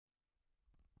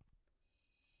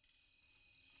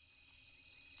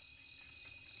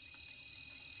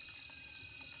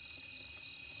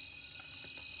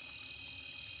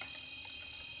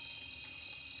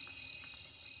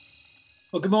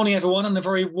Well, good morning, everyone, and a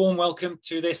very warm welcome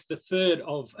to this, the third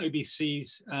of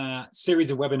OBC's series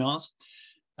of webinars.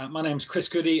 My name is Chris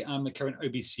Goody. I'm the current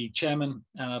OBC chairman,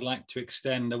 and I'd like to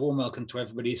extend a warm welcome to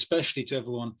everybody, especially to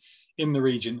everyone in the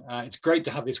region. It's great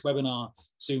to have this webinar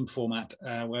Zoom format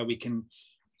where we can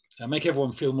make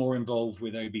everyone feel more involved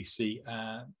with OBC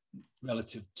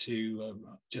relative to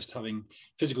just having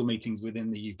physical meetings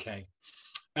within the UK.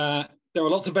 There are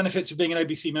lots of benefits of being an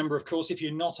OBC member, of course. If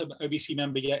you're not an OBC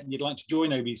member yet and you'd like to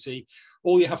join OBC,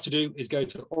 all you have to do is go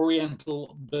to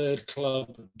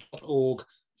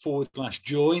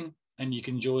orientalbirdclub.org/join, and you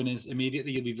can join us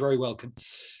immediately. You'll be very welcome.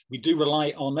 We do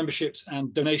rely on memberships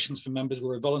and donations from members.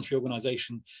 We're a voluntary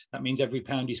organisation. That means every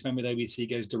pound you spend with OBC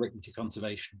goes directly to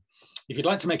conservation. If you'd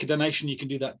like to make a donation, you can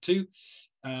do that too.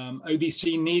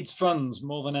 OBC needs funds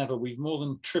more than ever. We've more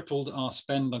than tripled our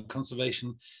spend on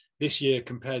conservation this year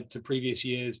compared to previous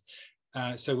years.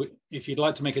 So if you'd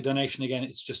like to make a donation, again,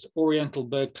 it's just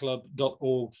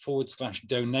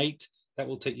orientalbirdclub.org/donate. That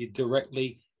will take you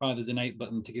directly via the donate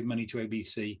button to give money to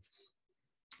OBC.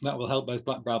 That will help both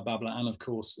Black-browed Babbler and, of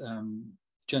course,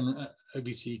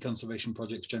 OBC conservation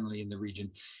projects generally in the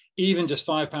region. Even just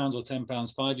 £5 or £10,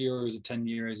 €5 or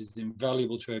 €10 is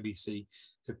invaluable to OBC.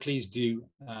 So please do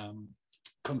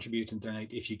contribute and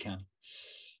donate if you can.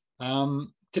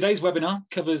 Today's webinar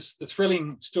covers the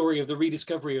thrilling story of the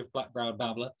rediscovery of Black-browed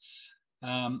Babbler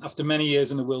after many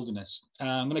years in the wilderness.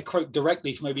 I'm going to quote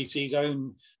directly from OBC's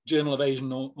own Journal of Asian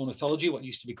Ornithology, what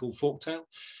used to be called Forktail.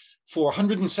 For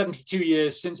 172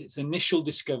 years since its initial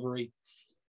discovery,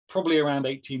 probably around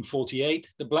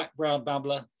 1848, the Black-browed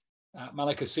Babbler,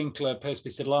 Malacca cincla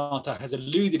perspicillata, has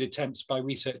eluded attempts by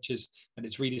researchers at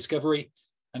its rediscovery,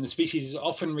 and the species is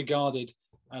often regarded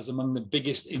as among the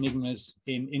biggest enigmas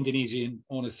in Indonesian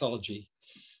ornithology.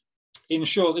 In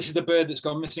short, this is the bird that's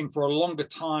gone missing for a longer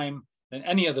time than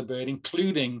any other bird,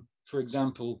 including, for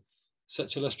example,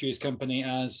 such illustrious company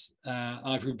as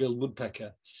ivory-billed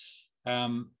woodpecker.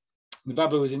 The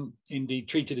babbler was indeed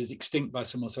treated as extinct by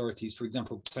some authorities. For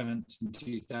example, Clements in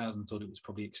 2000 thought it was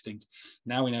probably extinct.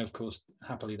 Now we know, of course,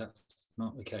 happily that's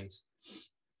not the case.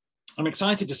 I'm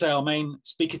excited to say our main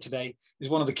speaker today is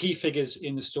one of the key figures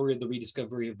in the story of the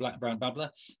rediscovery of Black-browed Babbler,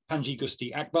 Panji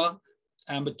Gusti Akbar.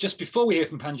 But just before we hear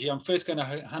from Panji, I'm first going to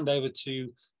hand over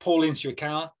to Paul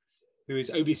Insuakawa, who is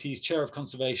OBC's Chair of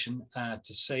Conservation,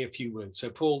 to say a few words. So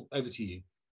Paul, over to you.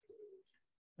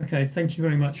 Okay, thank you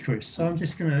very much, Chris. So I'm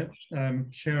just going to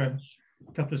share a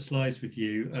couple of slides with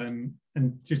you and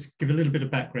just give a little bit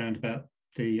of background about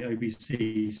the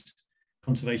OBC's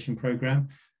conservation programme,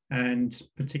 and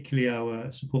particularly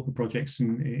our support for projects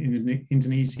in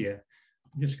Indonesia.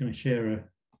 I'm just going to share a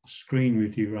screen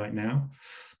with you right now.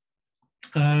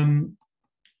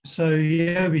 So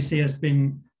the OBC has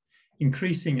been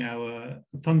increasing our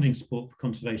funding support for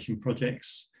conservation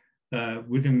projects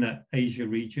within that Asia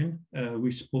region. We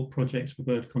support projects for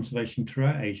bird conservation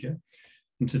throughout Asia.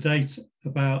 And to date,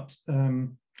 about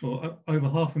over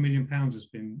 £500,000 has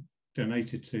been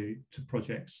donated to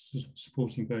projects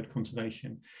supporting bird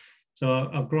conservation. So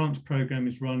our grants program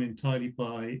is run entirely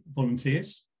by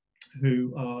volunteers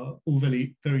who are all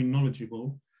very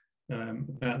knowledgeable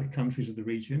about the countries of the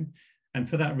region. And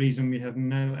for that reason, we have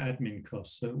no admin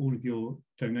costs. So all of your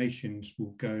donations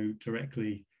will go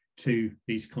directly to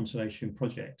these conservation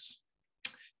projects.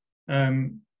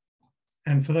 And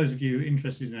for those of you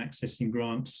interested in accessing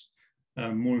grants,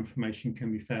 more information can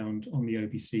be found on the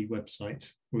OBC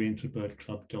website,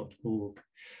 orientalbirdclub.org.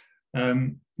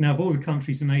 Now, of all the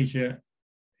countries in Asia,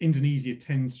 Indonesia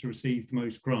tends to receive the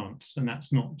most grants, and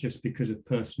that's not just because of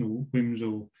personal whims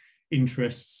or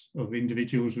interests of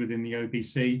individuals within the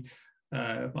OBC,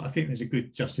 but I think there's a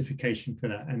good justification for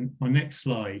that. And my next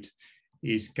slide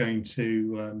is going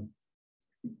to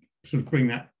sort of bring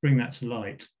that to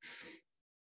light.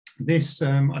 This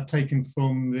I've taken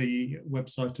from the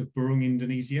website of Burung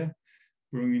Indonesia.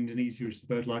 Burung Indonesia is the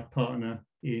BirdLife partner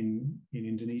in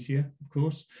Indonesia, of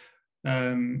course.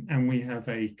 And we have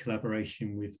a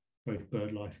collaboration with both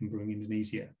BirdLife and Burung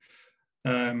Indonesia.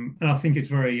 And I think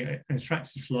it's an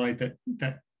attractive slide that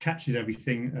captures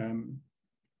everything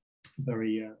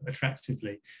very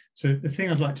attractively. So the thing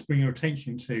I'd like to bring your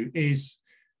attention to is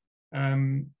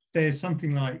there's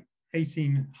something like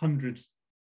 1,800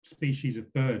 species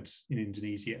of birds in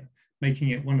Indonesia, making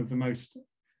it one of the most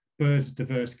bird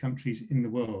diverse countries in the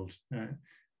world.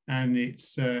 And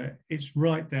it's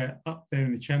right there, up there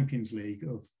in the Champions League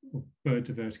of bird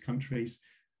diverse countries.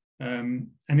 And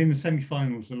in the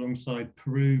semi-finals alongside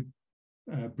Peru,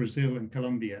 Brazil and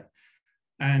Colombia,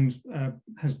 and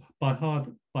has by far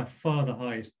the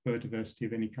highest bird diversity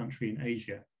of any country in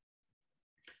Asia.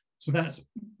 So that's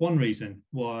one reason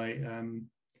why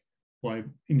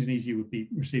Indonesia would be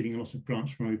receiving a lot of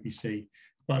grants from OBC.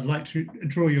 But I'd like to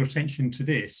draw your attention to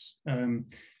this. And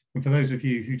for those of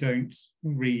you who don't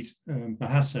read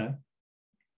Bahasa,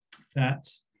 that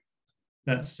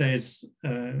says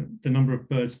the number of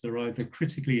birds that are either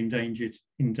critically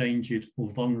endangered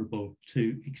or vulnerable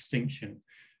to extinction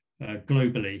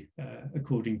globally,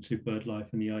 according to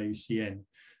BirdLife and the IUCN.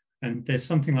 And there's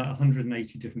something like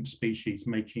 180 different species,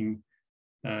 making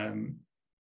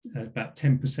about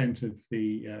 10% of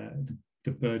the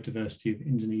bird diversity of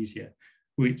Indonesia,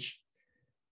 which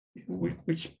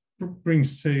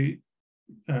brings to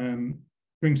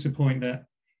the point that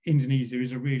Indonesia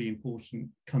is a really important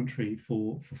country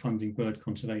for funding bird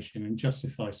conservation, and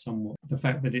justifies somewhat the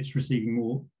fact that it's receiving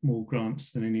more grants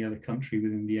than any other country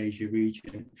within the Asia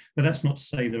region. But that's not to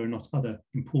say there are not other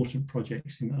important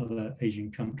projects in other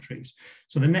Asian countries.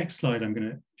 So the next slide I'm going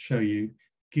to show you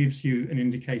gives you an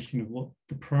indication of what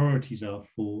the priorities are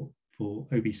for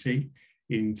OBC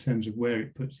in terms of where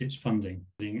it puts its funding.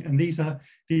 And these are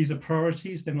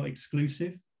priorities, they're not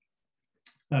exclusive.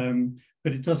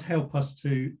 But it does help us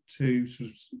to sort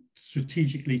of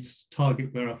strategically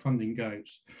target where our funding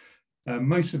goes.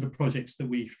 Most of the projects that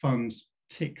we fund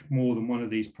tick more than one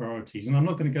of these priorities. And I'm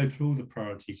not going to go through all the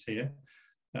priorities here.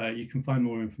 You can find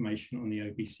more information on the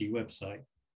OBC website.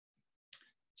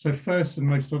 So first and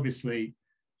most obviously,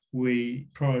 we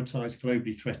prioritize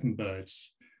globally threatened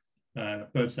birds,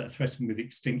 birds that are threatened with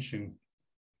extinction,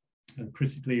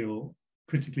 critically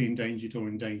endangered or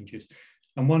endangered.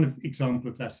 And one example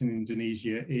of that in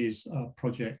Indonesia is our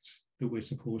project that we're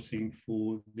supporting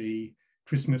for the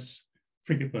Christmas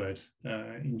frigate bird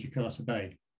in Jakarta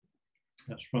Bay.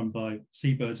 That's run by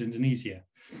Seabirds Indonesia.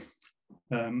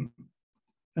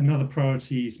 Another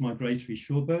priority is migratory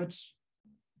shorebirds.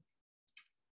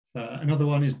 Another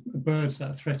one is birds that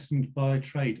are threatened by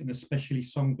trade, and especially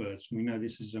songbirds. We know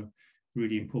this is a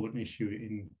really important issue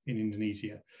in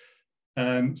Indonesia.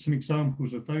 Some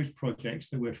examples of those projects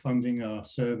that we're funding are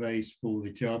surveys for the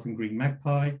Javan green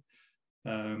magpie,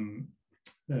 a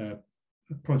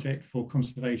project for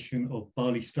conservation of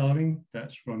Bali starling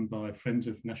that's run by Friends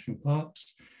of National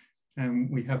Parks, and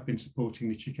we have been supporting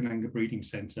the Chikananga Breeding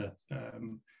Centre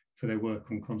for their work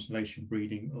on conservation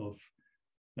breeding of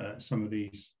some of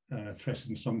these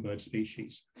threatened songbird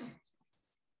species.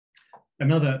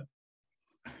 Another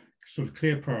sort of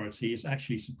clear priority is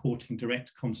actually supporting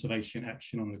direct conservation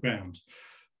action on the ground.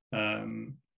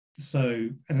 And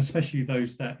especially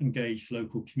those that engage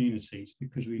local communities,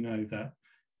 because we know that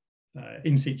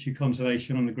in situ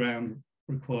conservation on the ground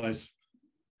requires,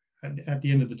 at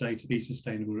the end of the day, to be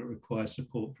sustainable, it requires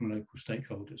support from local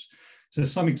stakeholders. So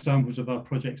some examples of our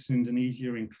projects in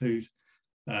Indonesia include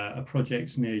a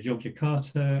project near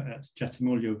Yogyakarta at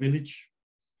Jatimulyo village,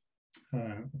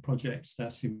 a project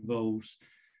that involves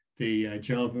the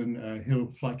Javan hill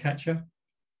flycatcher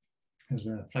as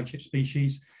a flagship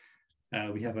species.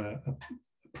 We have a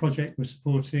project we're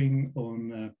supporting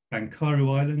on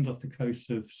Bangkaru Island off the coast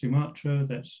of Sumatra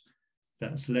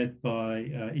that's led by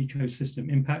Ecosystem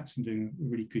Impact and doing a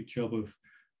really good job of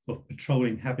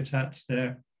patrolling habitats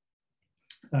there.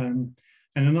 And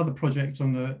another project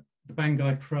on the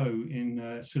Bangai Crow in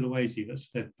Sulawesi that's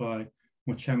led by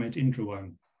Mochamed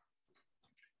Indrawan.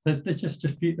 There's just a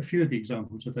few of the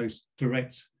examples of those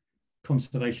direct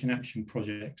conservation action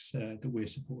projects that we're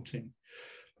supporting.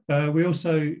 We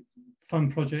also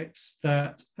fund projects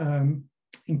that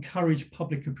encourage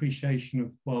public appreciation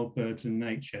of wild birds and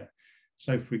nature.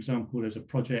 So, for example, there's a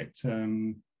project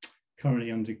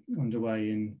currently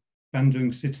underway in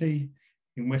Bandung City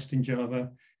in Western Java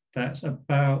that's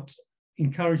about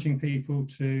encouraging people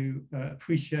to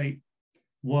appreciate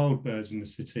wild birds in the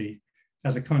city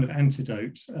as a kind of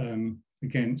antidote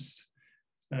against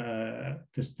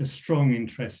the strong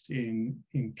interest in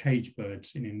cage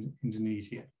birds in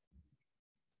Indonesia.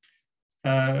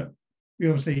 We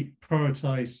obviously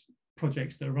prioritise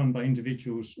projects that are run by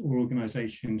individuals or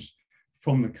organisations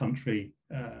from the country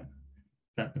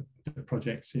that the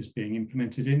project is being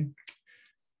implemented in.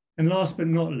 And last but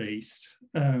not least,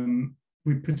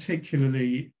 we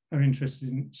particularly are interested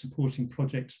in supporting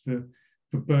projects for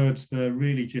birds that are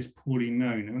really just poorly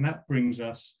known. And that brings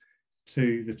us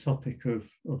to the topic of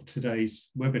today's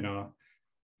webinar,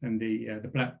 and the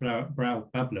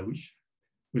Black-browed Babbler, which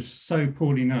was so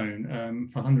poorly known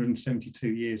for 172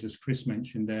 years, as Chris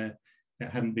mentioned there, it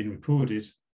hadn't been recorded,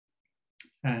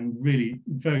 and really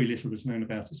very little was known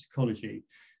about its ecology.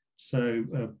 So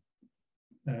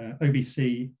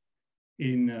OBC,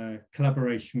 in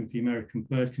collaboration with the American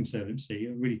Bird Conservancy,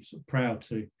 are really sort of proud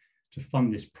to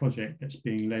fund this project that's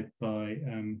being led by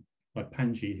by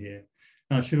Panji here.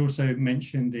 And I should also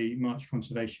mention the March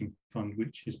Conservation Fund,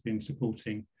 which has been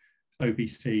supporting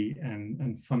OBC,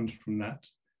 and funds from that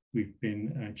we've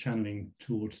been channeling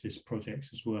towards this project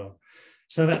as well.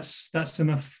 So that's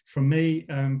enough from me.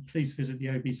 Please visit the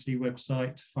OBC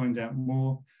website to find out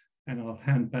more, and I'll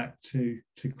hand back to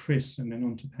Chris and then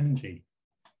on to Panji.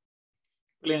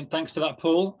 Brilliant, thanks for that,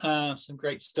 Paul. Some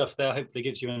great stuff there. Hopefully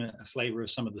gives you a flavour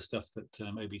of some of the stuff that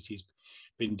OBC's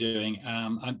been doing.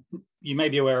 You may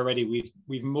be aware already,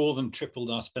 we've more than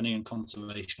tripled our spending on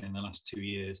conservation in the last 2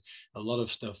 years. A lot of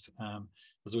stuff,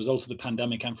 as a result of the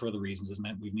pandemic and for other reasons, has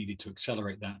meant we've needed to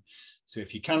accelerate that. So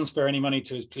if you can spare any money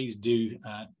to us, please do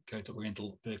go to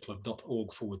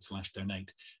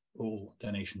orientalbirdclub.org/donate. All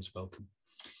donations welcome.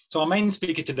 So our main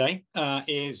speaker today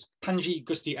is Panji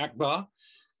Gusti Akbar.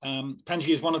 Panji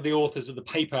is one of the authors of the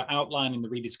paper outlining the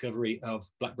rediscovery of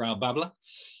Black-browed Babbler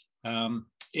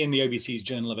in the OBC's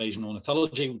Journal of Asian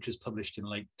Ornithology, which was published in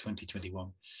late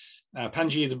 2021.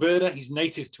 Panji is a birder. He's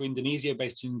native to Indonesia,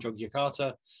 based in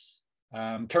Yogyakarta,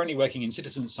 currently working in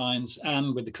citizen science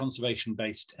and with the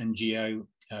conservation-based NGO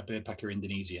Birdpacker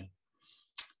Indonesia.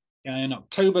 In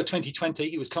October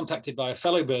 2020, he was contacted by a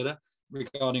fellow birder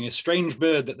regarding a strange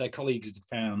bird that their colleagues had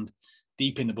found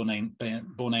deep in the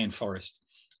Bornean forest.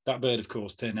 That bird, of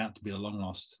course, turned out to be a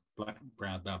long-lost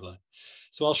black-browed babbler.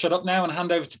 So I'll shut up now and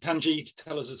hand over to Panji to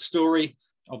tell us the story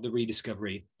of the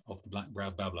rediscovery of the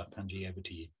black-browed babbler. Panji, over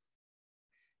to you.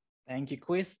 Thank you,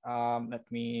 Chris. Let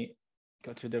me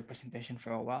go to the presentation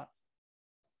for a while.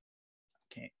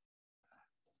 Okay.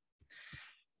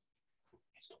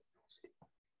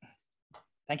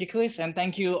 Thank you, Chris, and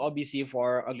thank you, OBC,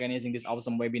 for organizing this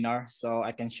awesome webinar so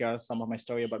I can share some of my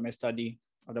story about my study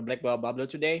of the black-browed babbler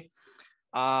today.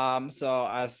 So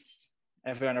as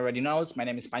everyone already knows, my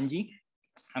name is Panji,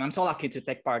 and I'm so lucky to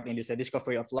take part in this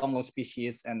discovery of long-lost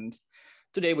species. And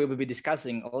today we will be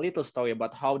discussing a little story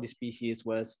about how the species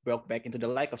was brought back into the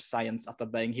light of science after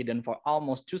being hidden for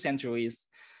almost 2 centuries,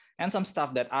 and some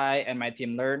stuff that I and my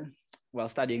team learned while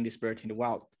studying this bird in the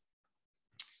wild.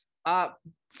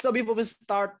 So before we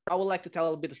start, I would like to tell a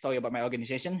little bit of story about my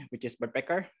organization, which is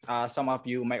Birdpacker. Some of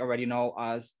you might already know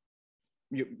us.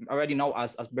 You already know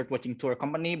us as birdwatching tour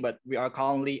company, but we are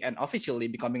currently and officially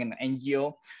becoming an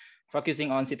NGO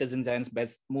focusing on citizen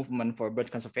science-based movement for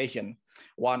bird conservation.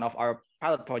 One of our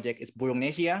pilot project is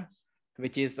Burungnesia,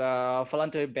 which is a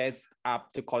volunteer-based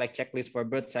app to collect checklists for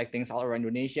bird sightings all around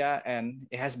Indonesia, and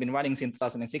it has been running since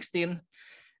 2016.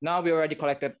 Now we already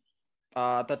collected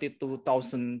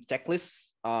 32,000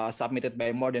 checklists submitted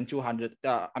by more than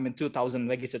 2,000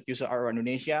 registered users around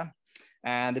Indonesia.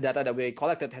 And the data that we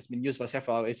collected has been used for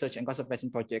several research and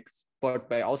conservation projects, both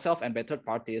by ourselves and by third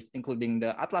parties, including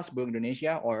the Atlas Burung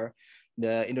Indonesia, or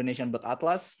the Indonesian Bird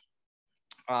Atlas,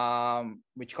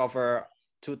 which cover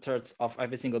 2/3 of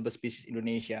every single bird species in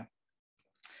Indonesia.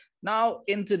 Now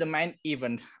into the main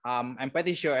event. I'm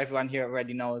pretty sure everyone here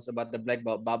already knows about the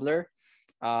black-browed babbler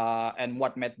and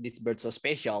what made this bird so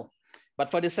special. But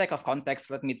for the sake of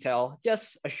context, let me tell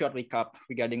just a short recap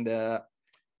regarding the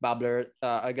babbler,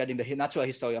 regarding the natural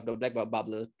history of the black-browed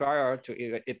babbler prior to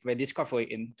its rediscovery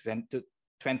in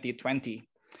 2020.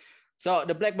 So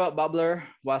the black-browed babbler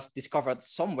was discovered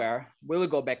somewhere. We will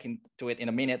go back into it in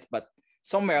a minute, but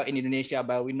somewhere in Indonesia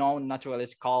by a renowned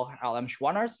naturalist called L.M.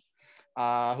 Schwanners,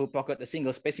 who procured a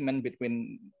single specimen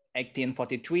between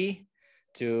 1843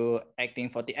 to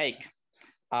 1848.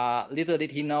 Little did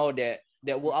he know that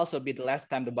that will also be the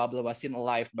last time the babbler was seen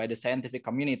alive by the scientific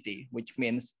community, which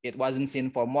means it wasn't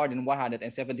seen for more than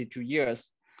 172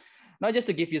 years. Now, just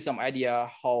to give you some idea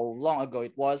how long ago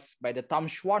it was, by the time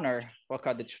Schwanner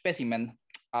procured the specimen,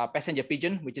 passenger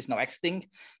pigeon, which is now extinct,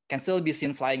 can still be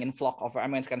seen flying in flock over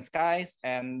American skies,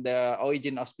 and the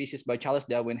origin of species by Charles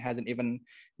Darwin hasn't even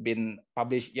been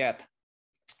published yet.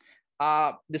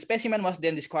 The specimen was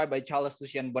then described by Charles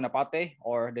Lucien Bonaparte,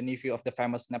 or the nephew of the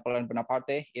famous Napoleon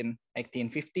Bonaparte, in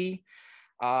 1850.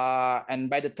 And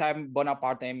by the time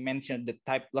Bonaparte mentioned the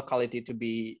type locality to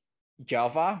be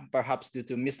Java, perhaps due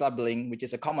to mislabeling, which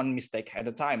is a common mistake at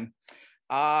the time.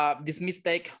 This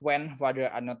mistake went rather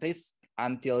unnoticed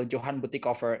until Johann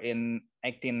Butikhofer in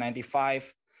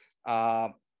 1895.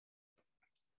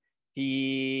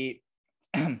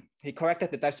 He corrected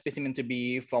the type specimen to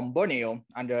be from Borneo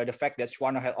under the fact that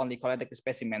Schwanner had only collected the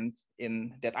specimens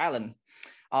in that island.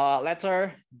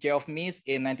 Later, Geoff Mies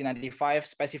in 1995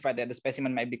 specified that the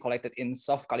specimen might be collected in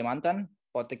South Kalimantan,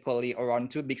 particularly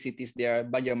around 2 big cities there,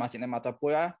 Banjarmasin and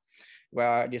Martapura,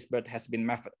 where this bird has been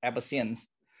mapped ever since.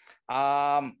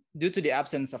 Due to the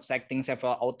absence of sighting,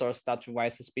 several authors start to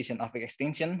raise suspicion of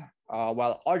extinction,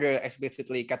 while others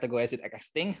explicitly categorize it as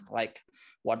extinct, like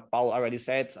what Paul already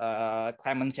said.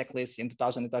 Climate checklist in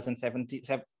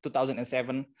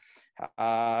 2007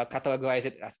 categorized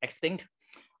it as extinct.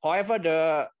 However,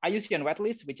 the IUCN wet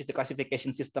list, which is the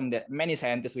classification system that many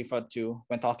scientists refer to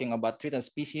when talking about threatened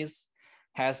species,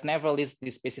 has never listed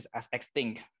this species as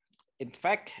extinct. In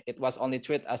fact, it was only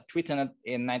treated as threatened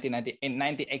in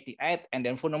 1988 and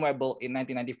then vulnerable in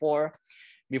 1994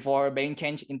 before being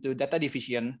changed into data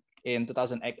deficient in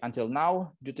 2008 until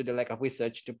now due to the lack of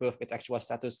research to prove its actual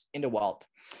status in the wild.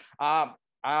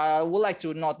 I would like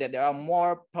to note that there are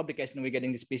more publications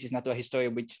regarding the species natural history,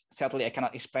 which sadly I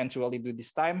cannot explain thoroughly do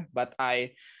this time, but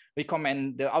I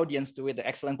recommend the audience to read the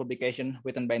excellent publication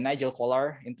written by Nigel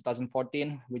Collar in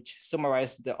 2014, which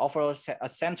summarized the overall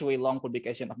century-long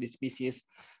publication of this species,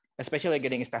 especially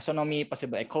regarding its taxonomy,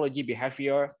 possible ecology,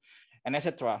 behavior, and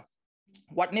etc.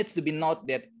 What needs to be noted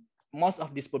that most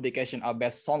of these publications are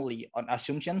based solely on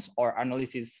assumptions or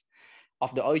analysis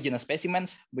of the original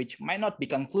specimens, which might not be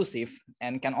conclusive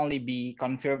and can only be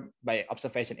confirmed by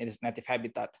observation in its native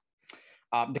habitat.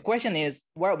 The question is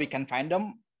where we can find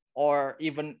them, or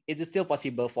even is it still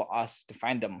possible for us to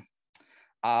find them?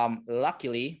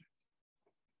 Luckily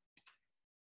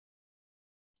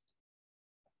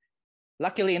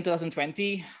in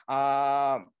 2020,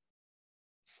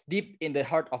 deep in the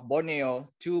heart of Borneo,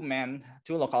 two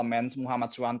local men, Muhammad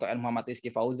Suwanto and Muhammad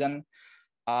Rizky Fauzan,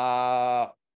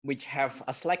 which have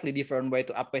a slightly different way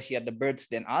to appreciate the birds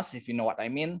than us, if you know what I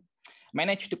mean,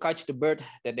 managed to catch the bird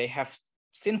that they have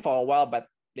seen for a while, but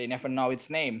they never know its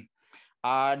name.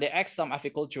 They asked some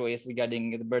aviculturists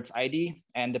regarding the bird's ID,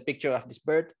 and the picture of this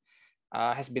bird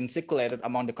has been circulated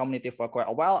among the community for quite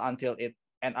a while until it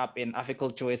ended up in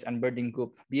aviculturist and birding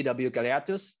group BW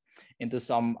Galeatus, into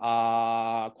some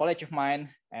college of mine,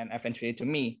 and eventually to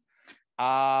me.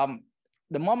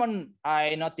 The moment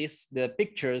I noticed the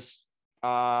pictures,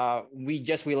 we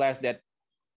just realized that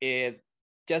it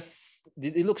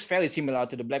looks fairly similar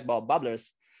to the black-browed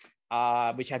babblers,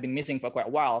 which have been missing for quite a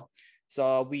while.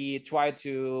 So we try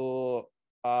to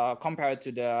compare it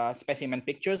to the specimen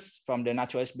pictures from the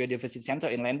Naturalist Biodiversity Center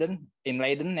in Leiden,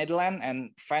 Netherlands,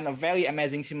 and find a very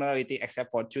amazing similarity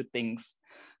except for two things.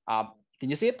 Can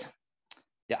you see it?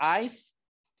 The eyes.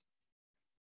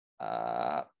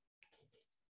 The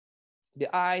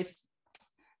eyes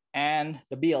and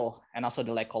the bill, and also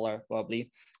the leg color, probably.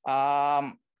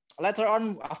 Later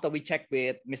on, after we checked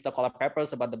with Mr. Color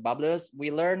Peppers about the babblers,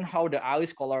 we learned how the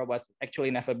iris color was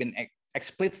actually never been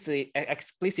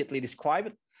explicitly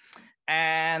described,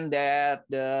 and that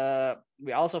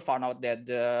we also found out that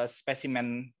the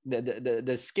specimen,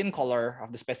 the skin color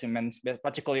of the specimens,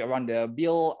 particularly around the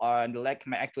bill and the leg,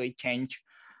 may actually change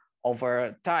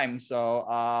over time. So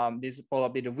this is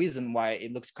probably the reason why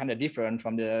it looks kind of different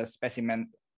from the specimen,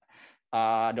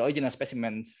 the original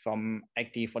specimen from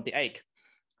 1848.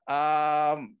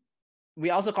 We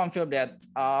also confirmed that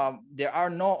there are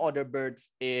no other birds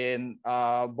in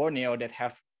Borneo that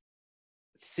have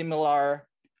similar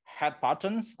head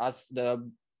patterns as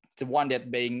the one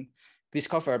that being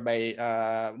discovered by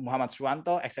Muhammad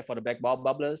Suwanto, except for the black-browed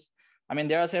babblers. I mean,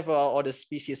 there are several other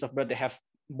species of bird that have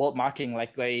bold marking,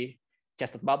 like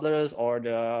gray-chested babblers or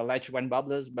the light-winged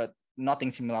babblers, but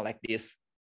nothing similar like this.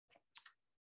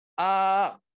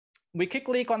 We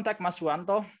quickly contact Mas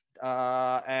Suwanto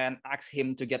and asked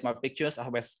him to get more pictures,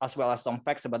 as well as some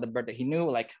facts about the bird that he knew,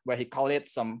 like where he called it,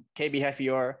 some K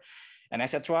behavior, and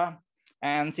etc.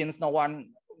 And since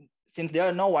there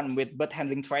are no one with bird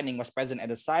handling training was present at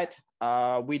the site,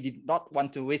 we did not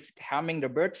want to risk harming the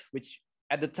bird, which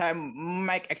at the time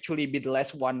might actually be the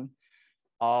last one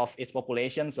of its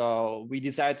population. So we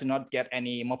decided to not get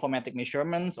any morphometric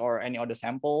measurements or any other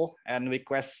sample, and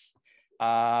request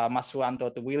Mas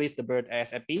Suwanto to release the bird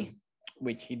ASAP,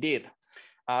 which he did.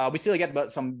 We still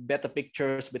get some better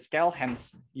pictures with scale,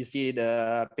 hence you see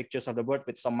the pictures of the bird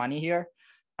with some money here,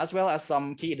 as well as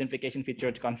some key identification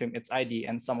feature to confirm its ID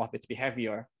and some of its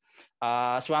behavior.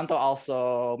 Suwanto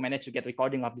also managed to get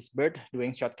recording of this bird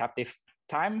during short captive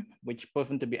time, which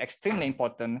proven to be extremely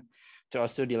important to our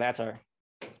study later.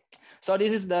 So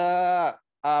this is the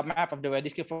map of the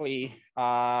Rediscovery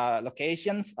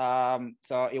locations.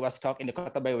 So it was caught in the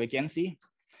Kotabaru Regency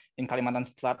in Kalimantan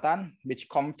Selatan, which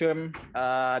confirmed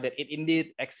that it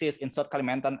indeed exists in South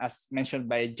Kalimantan, as mentioned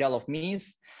by Jal of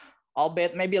Mies,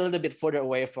 albeit maybe a little bit further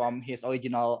away from his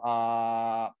original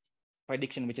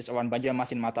prediction, which is around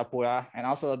Banjarmasin, Martapura, and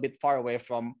also a bit far away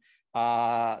from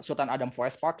Sultan Adam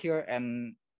Forest Park here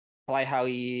and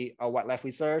Pelaihari Wildlife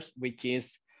Reserve, which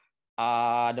is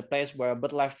the place where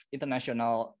BirdLife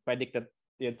International predicted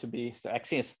it to be to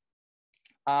exist.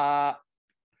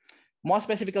 More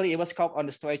specifically, it was scoped on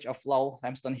the stretch of low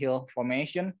limestone hill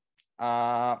formation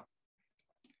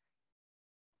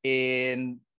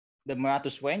in the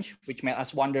Meratus range, which made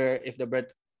us wonder if the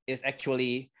bird is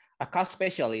actually a cast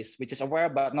specialist, which is a rare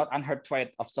but not unheard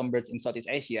trait of some birds in Southeast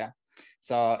Asia.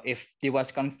 So if it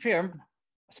was confirmed,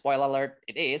 spoiler alert,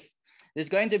 it is, this is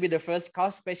going to be the first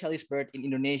cast specialist bird in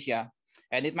Indonesia.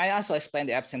 And it might also explain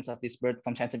the absence of this bird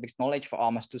from scientific knowledge for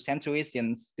almost 2 centuries,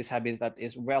 since this habitat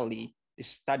is rarely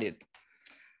studied.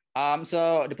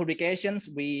 So the publications,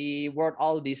 we wrote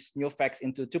all these new facts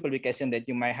into 2 publications that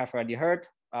you might have already heard,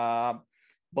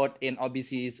 both in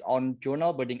OBC's own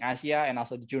journal, Birding Asia, and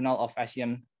also the Journal of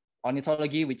Asian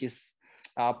Ornithology, which is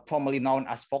formerly known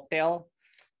as Folktale.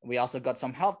 We also got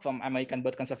some help from American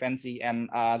Bird Conservancy and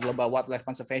Global Wildlife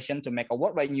Conservation to make a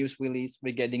worldwide news release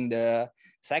regarding the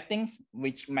sightings,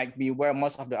 which might be where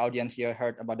most of the audience here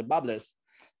heard about the babblers.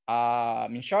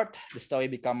 In short, the story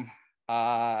became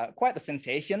quite a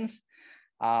sensation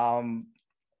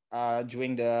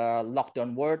during the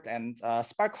lockdown world, and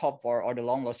spark hope for all the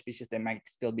long lost species that might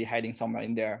still be hiding somewhere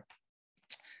in there.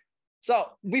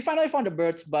 So we finally found the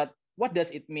birds, but what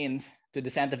does it mean to the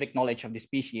scientific knowledge of the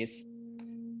species?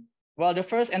 Well, the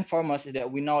first and foremost is that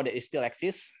we know that it still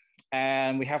exists,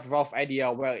 and we have a rough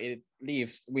idea where it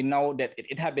lives. We know that it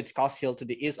inhabits Coast Hill to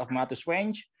the east of Meratus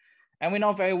Range, and we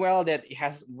know very well that it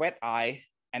has red eye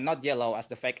and not yellow as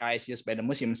the fake eyes used by the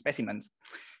museum specimens.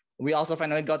 We also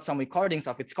finally got some recordings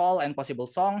of its call and possible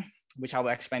song, which I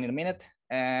will explain in a minute.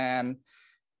 And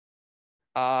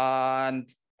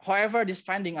however, this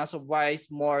finding also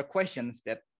raises more questions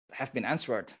that have been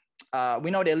answered.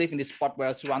 We know they live in this spot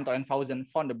where Suwanto and Fauzan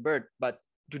found the bird, but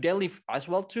do they live as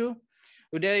well too?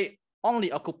 Do they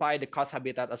only occupy the coast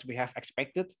habitat as we have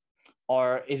expected?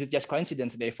 Or is it just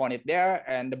coincidence they found it there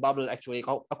and the babbler actually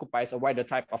occupies a wider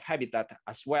type of habitat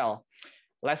as well?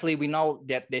 Lastly, we know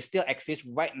that they still exist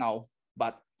right now,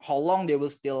 but how long they will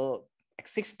still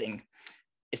existing?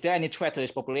 Is there any threat to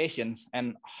these populations,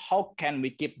 and how can we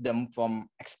keep them from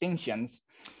extinctions?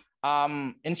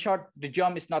 In short, the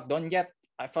job is not done yet,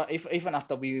 even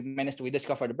after we managed to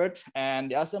rediscover the birds, and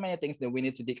there are so many things that we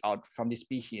need to dig out from the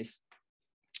species.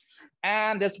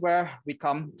 And that's where we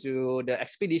come to the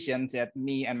expedition that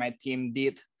me and my team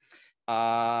did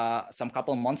some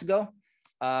couple months ago.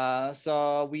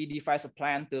 So we devised a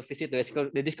plan to visit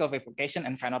the discovery location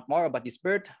and find out more about this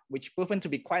bird, which proven to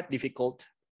be quite difficult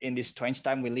in this strange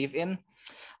time we live in.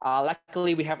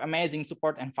 Luckily, we have amazing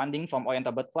support and funding from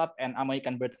Oriental Bird Club and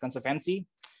American Bird Conservancy,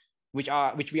 which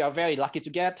we are very lucky to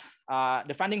get.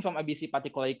 The funding from OBC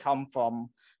particularly come from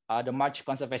the March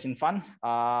Conservation Fund,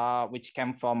 which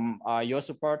came from your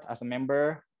support as a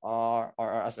member or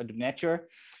as a donator.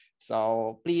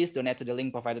 So please donate to the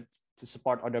link provided to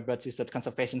support other bird research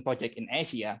conservation project in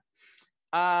Asia.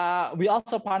 We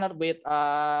also partnered with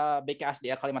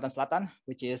BKSDA Kalimantan Selatan,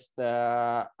 which is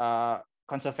the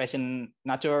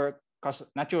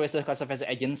Nature Research Conservation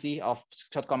Agency of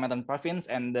South Kalimantan Province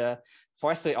and the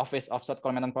Forestry Office of South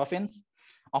Kalimantan Province,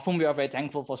 of whom we are very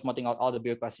thankful for smoothing out all the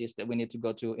bureaucracies that we need to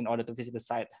go to in order to visit the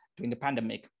site during the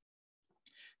pandemic.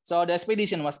 So the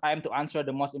expedition was aimed to answer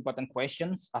the most important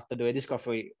questions after the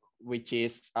rediscovery, which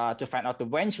is to find out the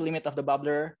range limit of the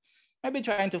babbler, maybe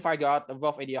trying to figure out a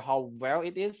rough idea how rare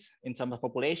it is in terms of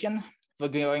population,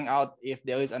 figuring out if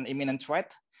there is an imminent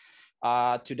threat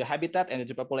to the habitat and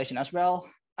the population as well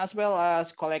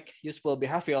as collect useful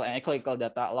behavioral and ecological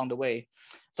data along the way.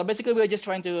 So basically, we're just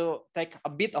trying to take a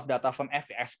bit of data from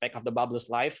every aspect of the babbler's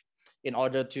life in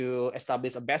order to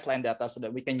establish a baseline data so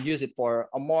that we can use it for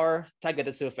a more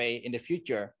targeted survey in the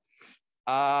future.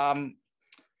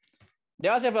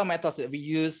 There are several methods that we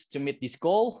use to meet this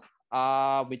goal,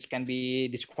 which can be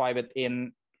described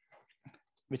in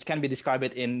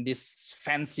these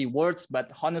fancy words,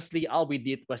 but honestly, all we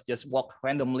did was just walk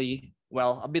randomly,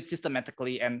 well, a bit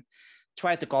systematically, and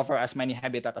try to cover as many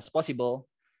habitats as possible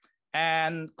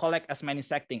and collect as many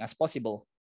sightings as possible,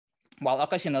 while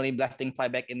occasionally blasting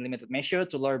flyback in limited measure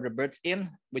to lure the birds in,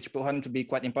 which proved to be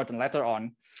quite important later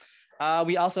on.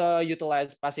 We also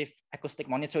utilize passive acoustic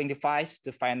monitoring device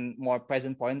to find more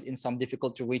present points in some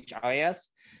difficult to reach areas,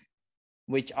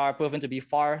 which are proven to be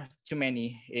far too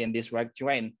many in this rugged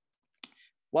terrain.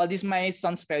 While this may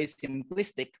sound very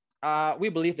simplistic, we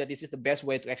believe that this is the best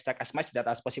way to extract as much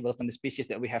data as possible from the species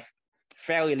that we have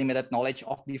fairly limited knowledge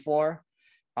of before,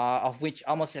 of which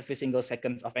almost every single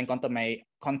second of encounter may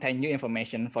contain new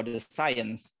information for the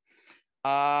science.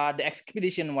 The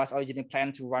expedition was originally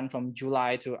planned to run from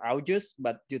July to August,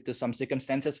 but due to some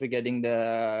circumstances regarding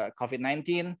the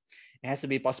COVID-19, it has to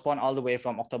be postponed all the way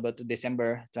from October to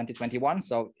December 2021.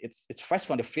 So it's fresh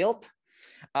from the field.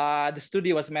 The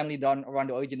study was mainly done around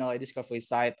the original Rediscovery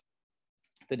site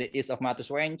to the east of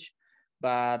Matus Range,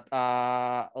 but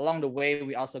along the way,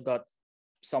 we also got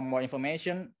some more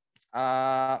information. We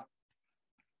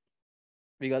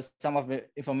got some of the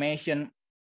information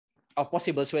of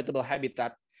possible suitable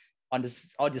habitat on the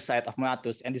site of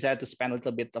Matus and decided to spend a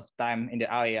little bit of time in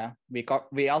the area.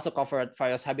 We also covered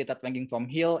various habitat ranging from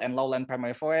hill and lowland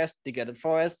primary forest, degraded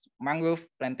forest, mangrove,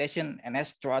 plantation, and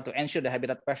etc. to ensure the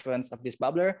habitat preference of this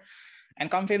babbler and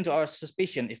confirm to our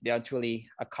suspicion if they are truly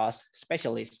a cost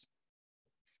specialist.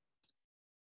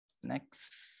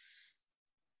 Next.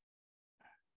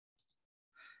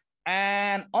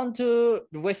 And on to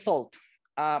the result.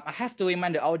 I have to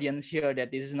remind the audience here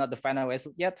that this is not the final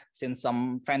result yet, since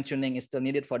some fine tuning is still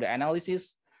needed for the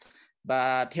analysis.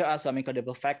 But here are some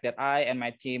incredible facts that I and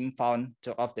my team found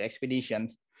throughout the expedition.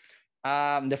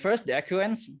 The first, the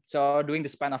occurrence. So during the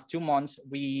span of 2 months,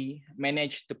 we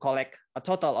managed to collect a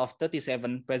total of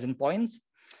 37 present points,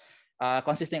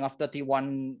 consisting of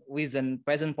 31 recent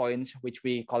present points, which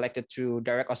we collected through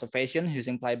direct observation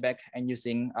using flyback and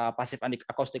using passive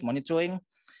acoustic monitoring,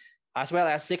 as well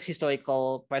as 6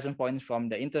 historical present points from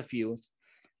the interviews.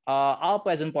 All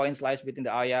present points lies within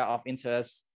the area of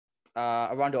interest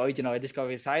around the original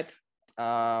Rediscovery site.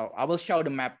 I will show the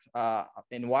map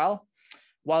in a while.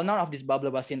 While none of this babbler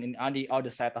was seen in any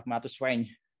other side of Matus Range,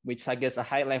 which suggests a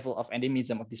high level of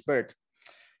endemism of this bird.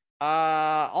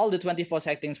 All the 24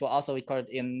 sightings were also recorded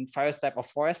in various types of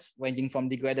forests, ranging from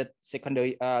degraded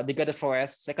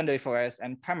forest, secondary forest,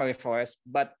 and primary forest.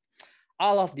 But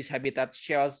all of this habitat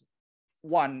shares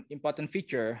one important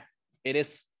feature. It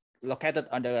is located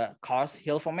on the karst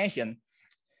hill formation.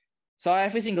 So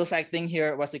every single sighting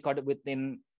here was recorded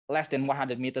within less than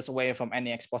 100 meters away from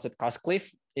any exposed karst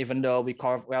cliff, even though we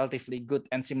carved relatively good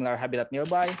and similar habitat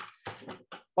nearby,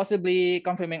 possibly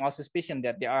confirming our suspicion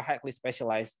that they are highly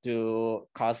specialized to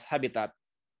karst habitat.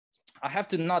 I have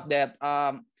to note that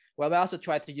while we also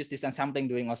tried to use distance sampling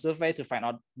during our survey to find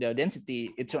out the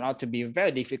density, it turned out to be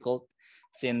very difficult,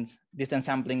 since distance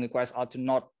sampling requires us to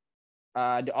note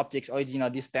the object's original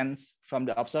distance from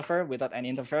the observer without any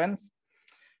interference.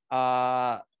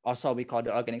 Also, we call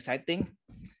the organic sighting.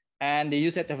 And the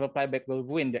usage of a playback will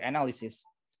ruin the analysis.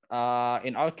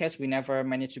 In our case, we never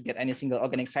managed to get any single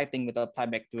organic sighting without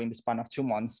playback during the span of 2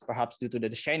 months, perhaps due to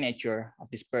the shy nature of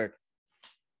this bird.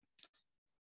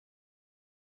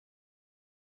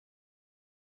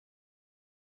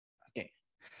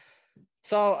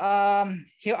 So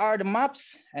here are the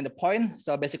maps and the point.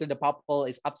 So basically the purple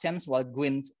is absent while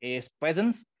green is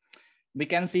present. We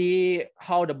can see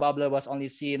how the babbler was only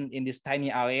seen in this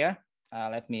tiny area.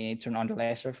 Let me turn on the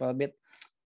laser for a bit.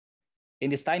 In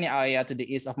this tiny area to the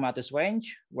east of Matus Range,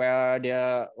 where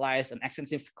there lies an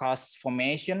extensive karst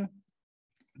formation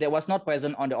that was not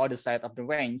present on the other side of the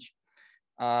range.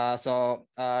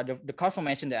 The karst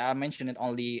formation that I mentioned, it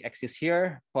only exists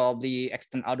here, probably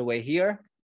extend all the way here.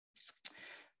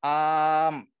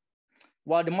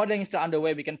 While the modeling is still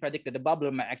underway, we can predict that the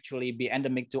babbler may actually be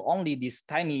endemic to only this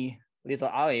tiny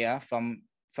little area from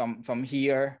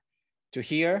here to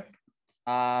here,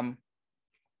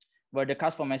 where the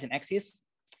karst formation exists,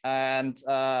 and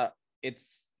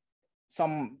it's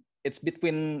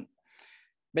between,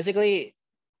 basically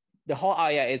the whole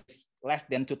area is less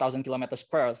than 2,000 kilometers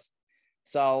square.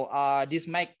 So this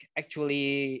might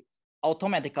actually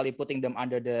automatically putting them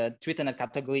under the threatened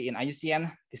category in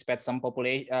IUCN, despite some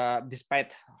population,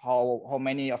 despite how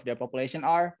many of their population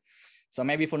are. So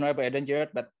maybe vulnerable or endangered,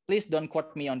 but please don't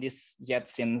quote me on this yet,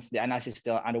 since the analysis is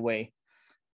still underway.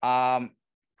 And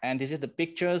this is the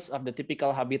pictures of the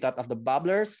typical habitat of the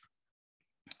babblers.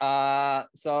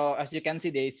 So as you can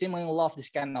see, they seemingly love this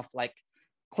kind of like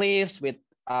cliffs with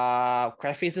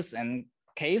crevices and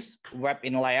caves wrapped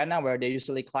in liana, where they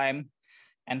usually climb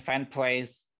and find prey,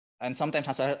 and sometimes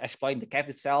also exploit the cave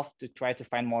itself to try to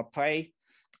find more prey.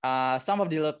 Some of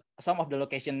the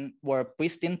location were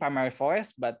pristine primary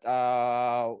forest, but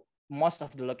most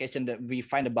of the location that we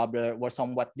find the babbler were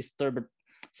somewhat disturbed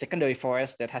secondary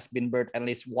forest that has been burned at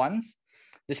least once.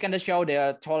 This kind of show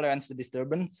their tolerance to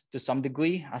disturbance to some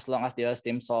degree, as long as there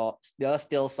are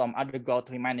still some undergrowth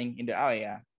remaining in the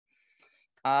area.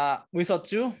 We saw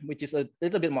two, which is a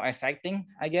little bit more exciting,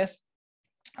 I guess,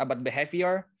 about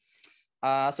behavior.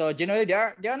 So generally, they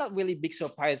are not really big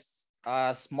surprise,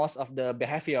 as most of the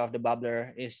behavior of the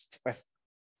babbler is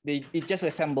it just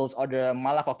resembles other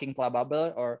Malakoking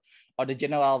Babbler or the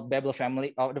general Babbler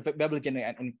family or the Babbler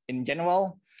generally in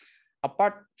general.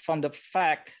 Apart from the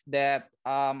fact that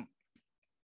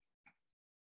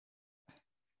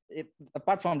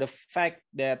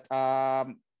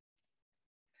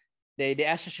they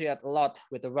associate a lot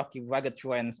with the rocky, rugged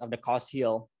terrains of the coast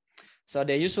hill. So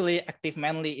they're usually active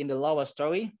mainly in the lower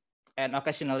story and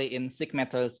occasionally in 6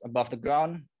 meters above the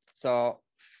ground. So,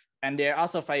 and they're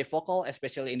also very vocal,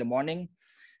 especially in the morning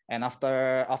and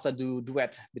after do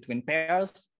duet between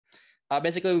pairs.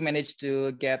 Basically, we managed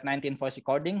to get 19 voice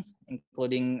recordings,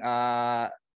 including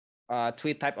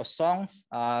 3 types of songs,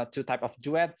 2 types of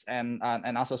duets, and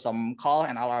also some call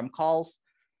and alarm calls.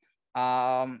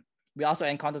 We also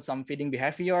encountered some feeding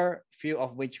behavior, few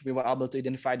of which we were able to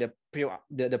identify the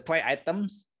prey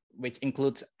items, which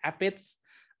includes aphids,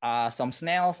 some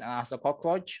snails, and also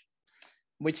cockroach,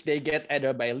 which they get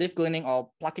either by leaf gleaning or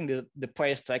plucking the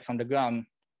prey straight from the ground.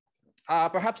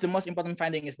 Perhaps the most important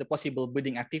finding is the possible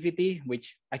breeding activity,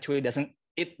 which actually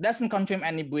doesn't confirm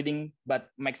any breeding, but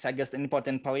makes, I guess, an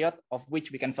important period of which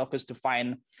we can focus to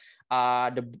find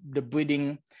the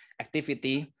breeding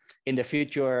activity in the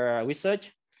future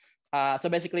research. So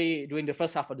basically, during the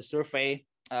first half of the survey,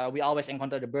 we always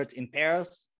encounter the birds in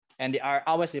pairs, and they are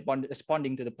always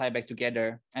responding to the playback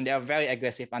together, and they are very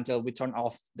aggressive until we turn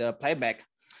off the playback.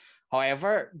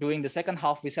 However, during the second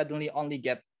half, we suddenly only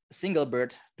get single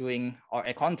bird doing or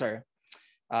encounter,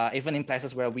 even in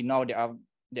places where we know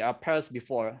there are pairs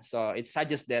before. So it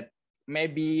suggests that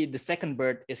maybe the second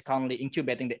bird is currently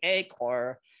incubating the egg,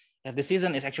 or if the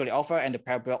season is actually over and the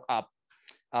pair broke up.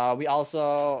 We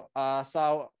also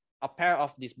saw a pair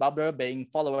of this babbler being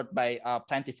followed by a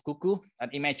plaintive cuckoo,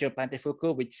 an immature plaintive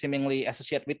cuckoo, which seemingly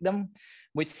associate with them,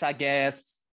 which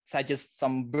suggests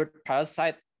some bird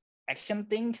parasite action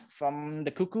thing from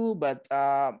the cuckoo. But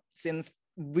since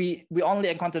we only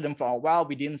encountered them for a while,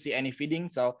 we didn't see any feeding,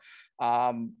 so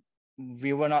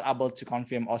we were not able to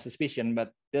confirm our suspicion,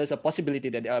 but there's a possibility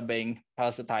that they are being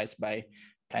parasitized by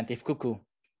plaintive cuckoo.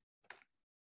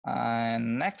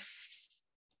 And next.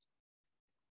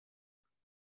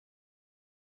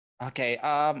 Okay,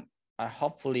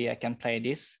 hopefully I can play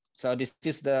this. So this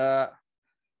is the,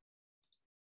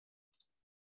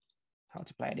 how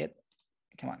to play it,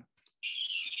 come on.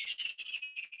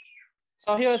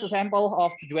 So here is a sample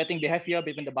of duetting behavior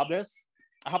between the babblers.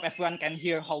 I hope everyone can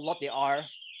hear how loud they are.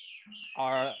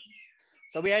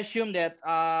 So we assume that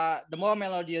the more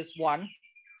melodious one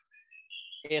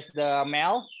is the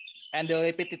male, and the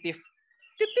repetitive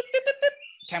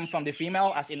came from the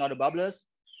female, as in other babblers.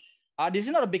 This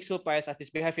is not a big surprise, as this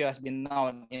behavior has been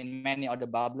known in many other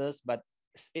babblers, but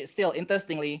it's still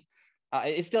interesting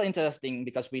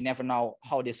because we never know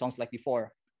how this sounds like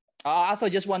before. I also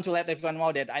just want to let everyone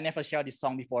know that I never shared this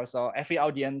song before, so every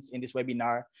audience in this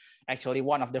webinar, actually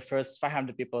one of the first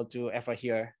 500 people to ever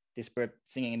hear this bird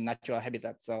singing in natural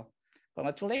habitat. So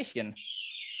congratulations.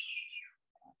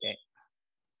 Okay,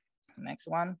 next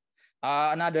one.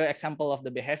 Another example of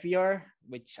the behavior,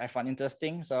 which I found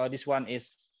interesting. So this one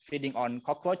is feeding on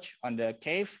cockroach on the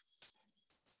cave.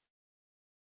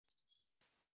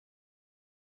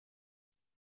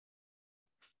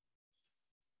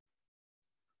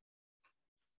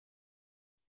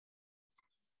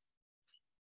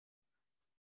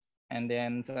 And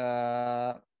then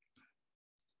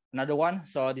another one.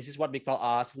 So this is what we call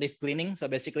leaf cleaning. So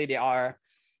basically they are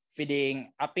feeding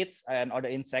aphids and other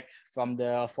insects from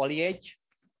the foliage.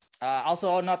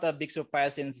 Also not a big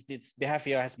surprise, since this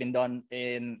behavior has been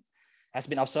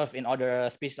observed in other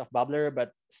species of babbler,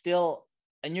 but still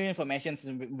a new information,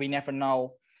 since we never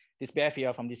know this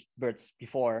behavior from these birds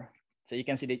before. So you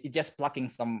can see that it's just plucking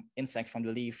some insect from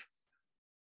the leaf.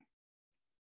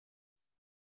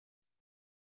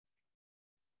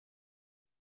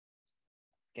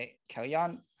 Okay, carry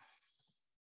on.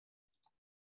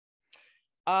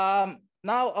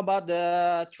 Now about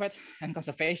the threat and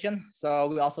conservation. So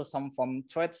we also some from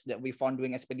threats that we found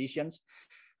during expeditions.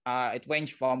 It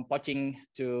ranged from poaching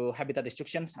to habitat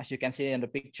destructions, as you can see in the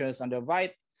pictures on the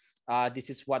right. This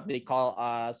is what they call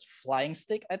a flying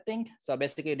stick, I think. So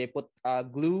basically they put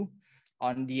glue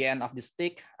on the end of the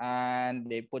stick and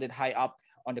they put it high up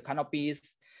on the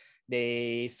canopies.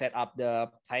 They set up the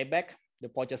playback. The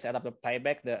poachers set up the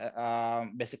playback,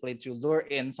 basically to lure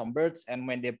in some birds. And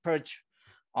when they perch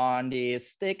on the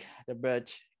stick, the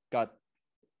birds got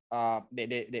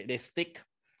they stick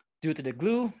due to the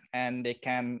glue, and they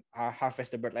can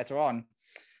harvest the bird later on.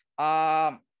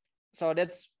 So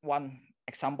that's one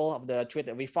example of the threat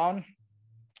that we found.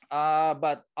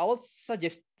 But I will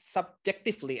suggest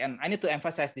subjectively, and I need to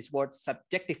emphasize this word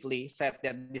subjectively, said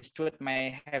that this threat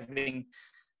may having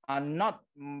not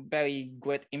very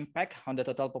great impact on the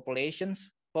total populations,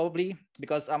 probably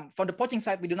because from the poaching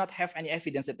side, we do not have any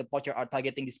evidence that the poacher are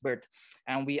targeting this bird.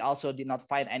 And we also did not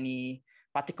find any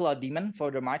particular demand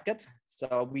for the market.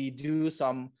 So we do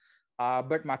some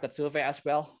bird market survey as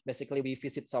well. Basically, we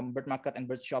visit some bird market and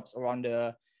bird shops around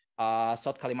the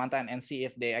South Kalimantan and see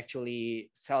if they actually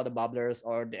sell the babblers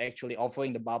or they actually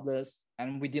offering the babblers.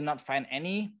 And we did not find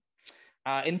any.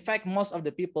 In fact, most of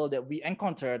the people that we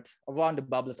encountered around the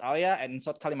babblers area and in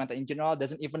South Kalimantan in general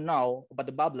doesn't even know about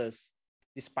the babblers,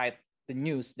 despite the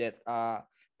news that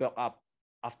broke up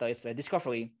after its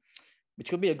discovery, which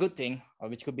could be a good thing or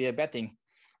which could be a bad thing.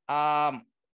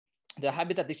 The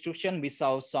habitat destruction, we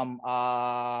saw some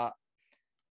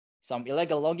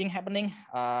illegal logging happening.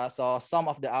 So some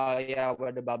of the area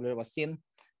where the babbler was seen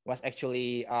was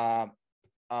actually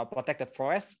protected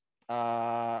forest,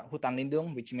 hutan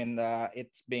lindung, which means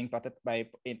it's being protected by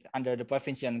under the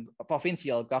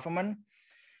provincial government.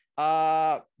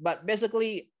 But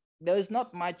basically, there is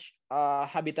not much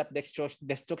habitat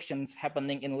destructions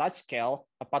happening in large scale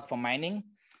apart from mining.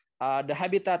 The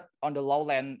habitat on the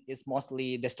lowland is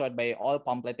mostly destroyed by oil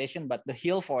palm plantation, but the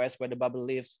hill forest where the babbler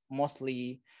lives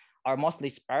are mostly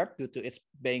spared due to its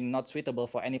being not suitable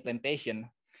for any plantation.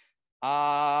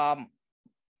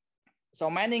 So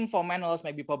mining for minerals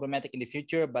may be problematic in the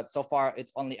future, but so far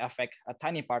it's only affect a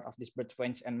tiny part of this bird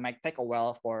range and might take a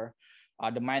while for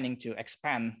the mining to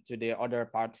expand to the other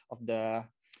part of the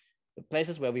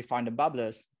places where we find the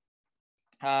babblers.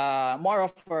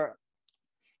 Moreover,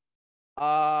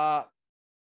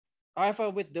 however,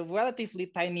 with the relatively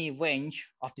tiny range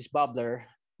of this babbler,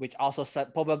 which also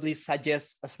probably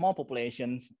suggests a small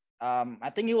population,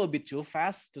 I think it will be too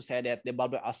fast to say that the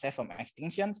babbler are safe from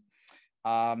extinction,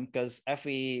 because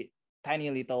every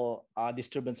tiny little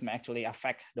disturbance may actually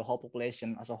affect the whole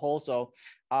population as a whole. So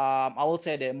I will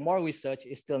say that more research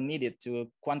is still needed to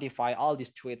quantify all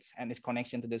these threats and its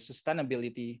connection to the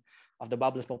sustainability of the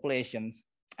babbler's populations.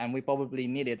 And we probably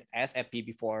need it ASAP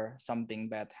before something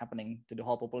bad happening to the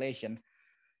whole population.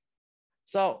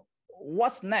 So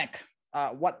what's next?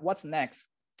 What's next?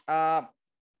 Well,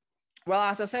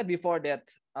 as I said before, that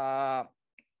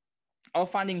our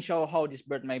findings show how this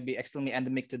bird may be extremely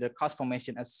endemic to the karst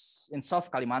formation as in South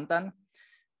Kalimantan.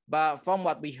 But from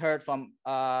what we heard from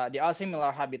there are similar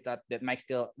habitat that might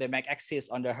exist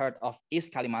on the herd of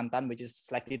East Kalimantan, which is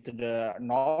slightly to the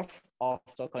north of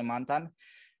South Kalimantan,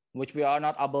 which we are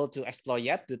not able to explore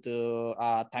yet due to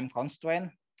time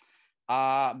constraint.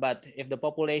 But if the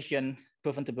population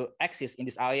proven to exist in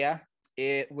this area,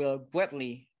 it will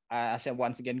greatly, I said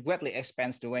once again, greatly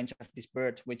expands the range of this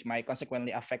bird, which might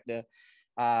consequently affect the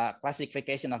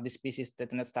classification of the species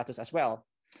threatened status as well.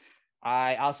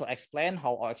 I also explained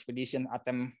how our expedition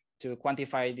attempt to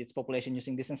quantify its population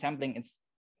using distance sampling.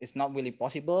 It's not really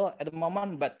possible at the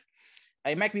moment, but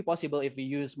it might be possible if we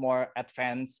use more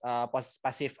advanced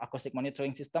passive acoustic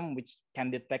monitoring system, which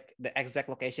can detect the exact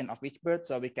location of each bird.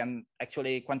 So we can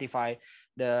actually quantify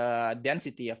the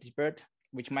density of this bird,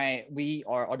 which we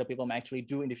or other people may actually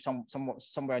do in the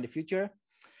somewhere in the future.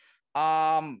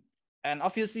 And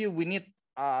obviously we need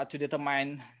to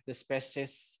determine the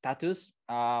species status.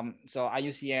 So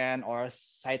IUCN or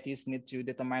CITES need to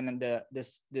determine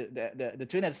the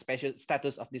threatened species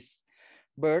status of this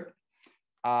bird.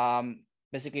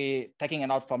 Basically taking it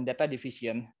out from data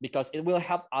division, because it will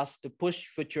help us to push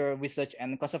future research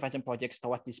and conservation projects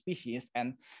towards this species,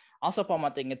 and also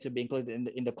promoting it to be included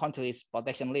in the country's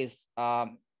protection list.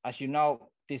 As you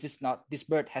know, this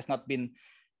bird has not been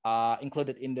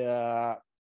included in the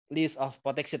list of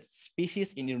protected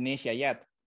species in Indonesia yet.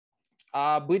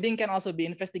 Breeding can also be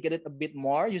investigated a bit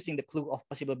more using the clue of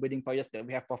possible breeding projects that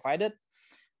we have provided.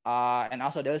 And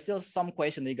also there is still some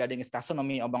question regarding its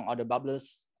taxonomy among other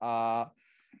babblers,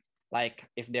 like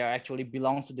if they actually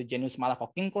belongs to the genus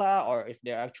Malacoquincla, or if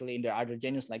they're actually in the other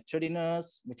genus like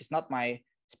Turdinus, which is not my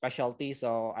specialty,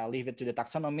 so I'll leave it to the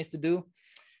taxonomists to do.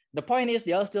 The point is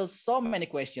there are still so many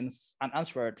questions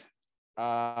unanswered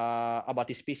about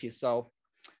this species. So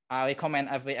I recommend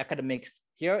every academics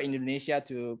here in Indonesia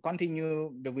to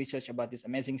continue the research about this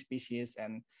amazing species,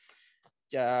 and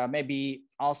maybe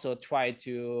also try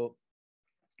to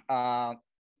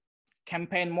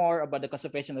campaign more about the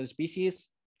conservation of the species,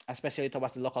 especially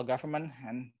towards the local government,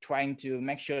 and trying to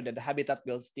make sure that the habitat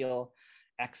will still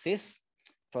exist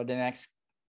for the next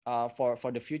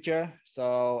for the future,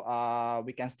 so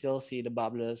we can still see the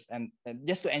babblers, and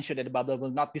just to ensure that the babbler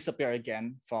will not disappear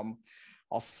again from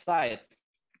our site.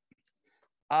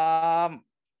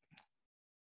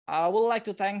 I would like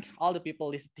to thank all the people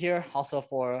listed here, also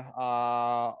for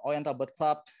Oriental Bird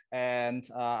Club and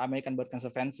American Bird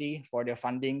Conservancy for their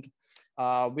funding.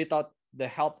 Without the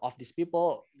help of these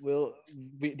people,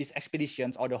 these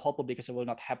expeditions or the whole publication will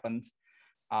not happen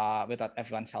without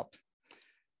everyone's help.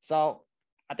 So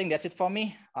I think that's it for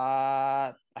me.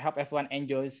 I hope everyone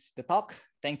enjoys the talk.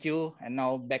 Thank you. And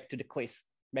now back to the quiz.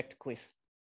 Back to quiz.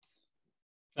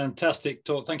 Fantastic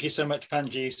talk. Thank you so much,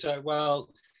 Panji. So, well,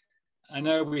 I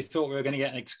know we thought we were going to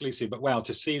get an exclusive, but wow,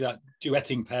 to see that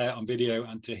duetting pair on video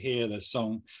and to hear the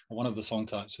song, one of the song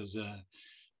types, was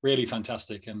really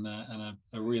fantastic and a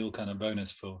real kind of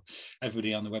bonus for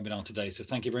everybody on the webinar today. So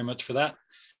thank you very much for that.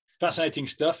 Fascinating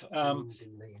stuff.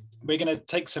 We're going to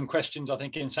take some questions, I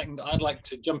think, in a second. I'd like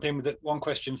to jump in with one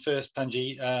question first,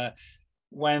 Panji.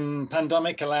 When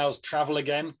pandemic allows travel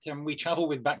again, can we travel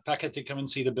with backpacker to come and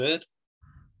see the bird?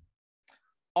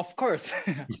 Of course,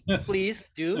 please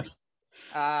do.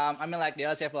 I mean, like, there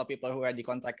are several people who already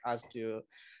contact us to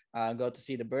go to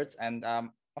see the birds, and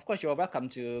of course, you're welcome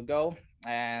to go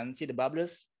and see the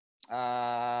babblers.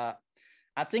 I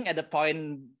think at the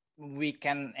point we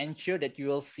can ensure that you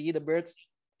will see the birds,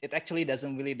 it actually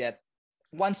doesn't really that.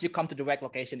 Once you come to the right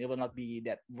location, it will not be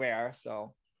that rare.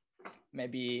 So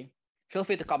maybe feel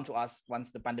free to come to us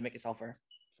once the pandemic is over.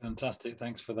 Fantastic,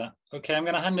 thanks for that. Okay, I'm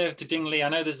going to hand over to Ding Li. I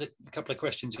know there's a couple of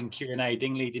questions in Q&A.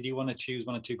 Ding Li, did you want to choose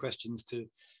one or two questions to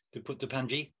put to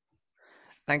Panji?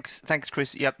 Thanks,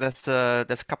 Chris. Yep, there's a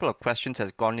couple of questions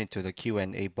that's gone into the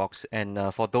Q&A box,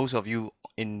 and for those of you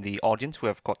in the audience who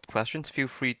have got questions, feel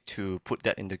free to put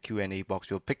that in the Q&A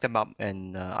box. We'll pick them up,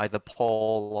 and either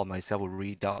Paul or myself will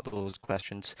read out those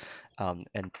questions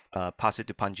and pass it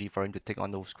to Panji for him to take on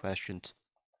those questions.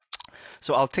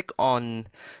 So I'll take on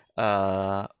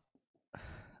an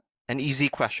easy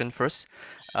question first,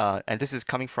 and this is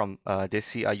coming from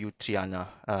Desi Ayu Triana,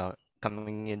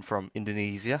 coming in from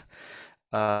Indonesia.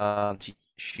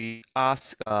 She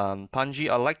asks, Panji,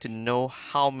 I'd like to know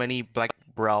how many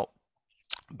black-browed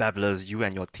babblers you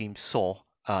and your team saw,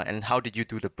 and how did you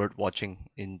do the bird watching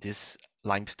in this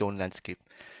limestone landscape?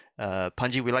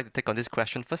 Panji, would you like to take on this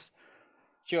question first?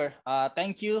 Sure.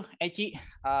 Thank you, Echi.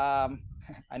 I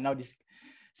know this.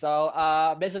 So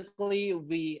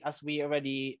basically, as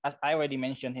I already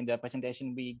mentioned in the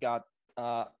presentation, we got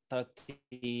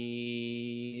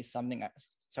 30 something.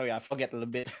 Sorry, I forget a little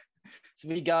bit. So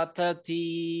we got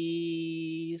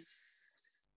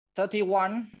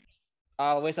 31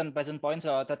 recent present points,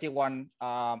 or 31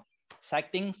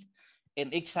 sightings.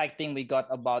 In each sighting, we got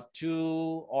about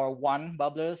 2 or 1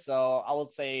 babbler. So I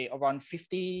would say around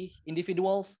 50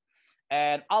 individuals.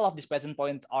 And all of these present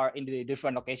points are in the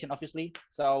different location, obviously.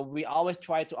 So we always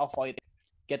try to avoid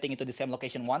getting into the same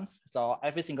location once. So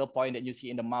every single point that you see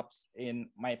in the maps in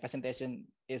my presentation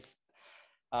is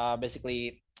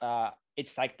basically each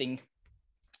sighting.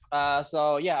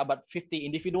 So yeah, about 50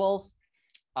 individuals,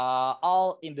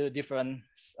 all in the different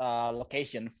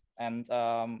locations. And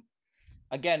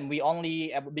again, we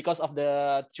only, because of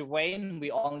the terrain,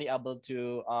 we only able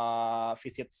to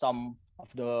visit some of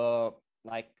the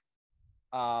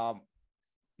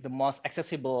the most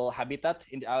accessible habitat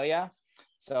in the area.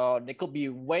 So there could be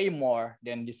way more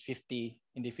than these 50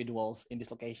 individuals in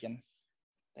this location.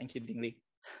 Thank you, Ding Li.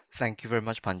 Thank you very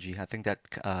much, Panji. I think that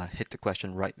hit the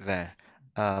question right there.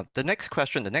 The next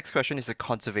question is a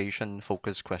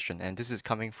conservation-focused question, and this is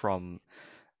coming from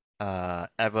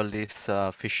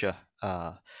Evelisa Fisher.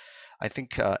 I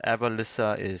think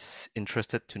Evelisa is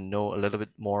interested to know a little bit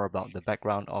more about the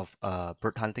background of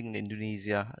bird hunting in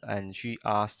Indonesia, and she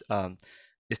asked,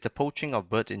 is the poaching of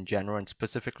birds in general, and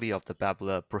specifically of the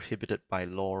babbler, prohibited by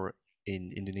law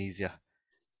in Indonesia?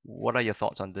 What are your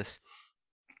thoughts on this?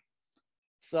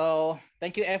 So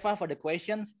thank you, Eva, for the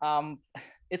questions.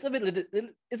 It's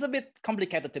a bit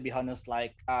complicated, to be honest,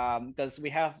 because we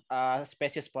have a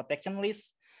species protection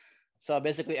list. So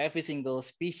basically every single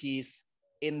species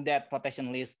in that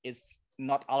protection list is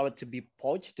not allowed to be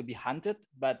poached, to be hunted,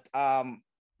 but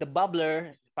the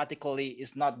babbler particularly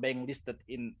is not being listed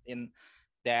in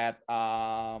that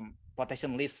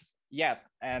protection list yet.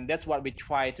 And that's what we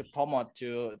try to promote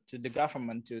to the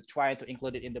government, to try to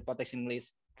include it in the protection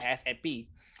list ASAP.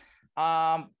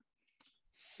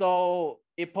 So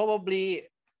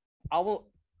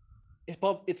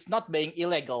it's not being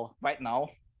illegal right now,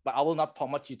 but I will not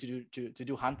promote you to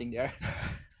do hunting there.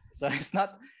 So it's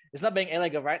not being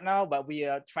illegal right now, but we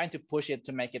are trying to push it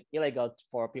to make it illegal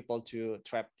for people to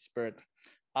trap this bird.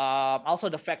 Also,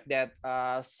 the fact that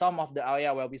some of the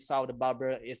area where we saw the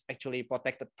babbler is actually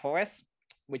protected forest,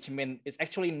 which means it's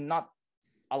actually not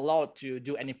allowed to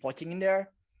do any poaching in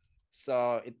there.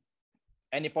 So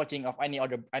any poaching of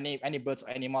any birds or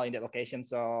animal in that location.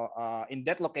 So in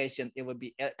that location, it would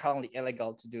be currently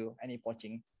illegal to do any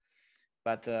poaching.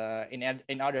 But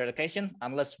in other occasion,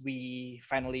 unless we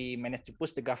finally manage to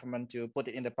push the government to put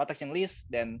it in the protection list,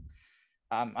 then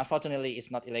unfortunately, it's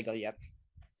not illegal yet.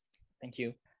 Thank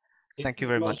you. Thank you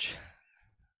very much.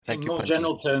 Thank in you, more Panji.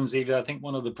 general terms, Eva, I think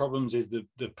one of the problems is the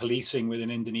policing within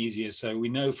Indonesia. So we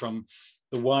know from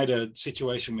the wider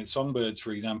situation with songbirds,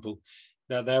 for example,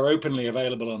 that they're openly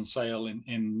available on sale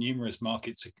in numerous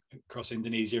markets across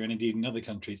Indonesia and indeed in other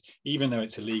countries, even though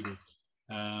it's illegal.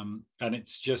 And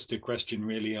it's just a question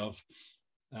really of,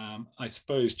 I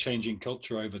suppose, changing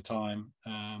culture over time.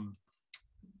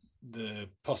 The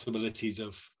possibilities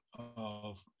of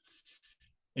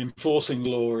enforcing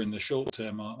law in the short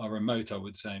term are remote, I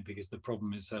would say, because the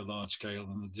problem is so large scale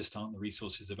and there just aren't the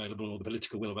resources available or the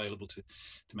political will available to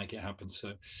make it happen.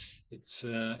 So it's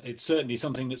certainly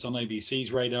something that's on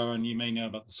OBC's radar, and you may know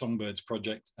about the Songbirds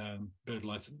project.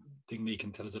 BirdLife, I think Lee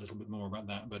can tell us a little bit more about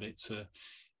that, but it's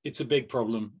a big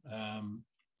problem.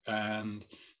 And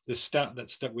the stat that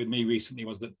stuck with me recently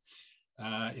was that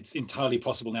it's entirely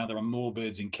possible now there are more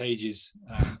birds in cages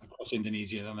across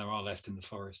Indonesia than there are left in the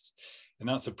forests. And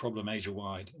that's a problem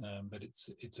Asia-wide, but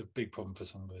it's a big problem for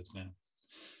songbirds now.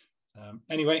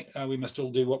 Anyway, we must all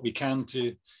do what we can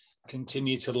to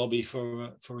continue to lobby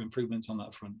for improvements on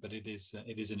that front, but it is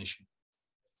an issue.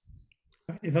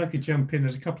 If I could jump in,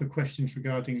 there's a couple of questions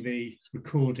regarding the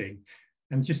recording.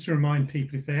 And just to remind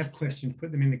people, if they have questions,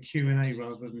 put them in the Q&A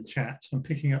rather than the chat. I'm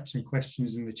picking up some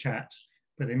questions in the chat,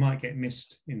 but they might get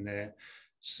missed in there.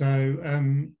 So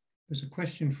there's a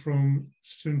question from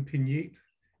Sun Pinyip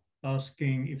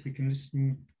asking if we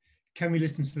can we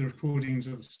listen to the recordings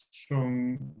of the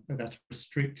song that are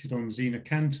restricted on Zina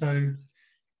Canto?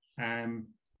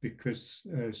 Because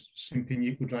Sun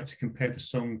Pinyip would like to compare the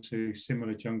song to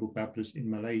similar jungle babblers in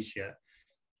Malaysia.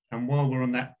 And while we're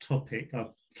on that topic,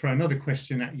 I'll throw another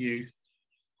question at you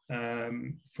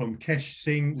from Kesh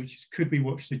Singh, which is, could we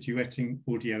watch the duetting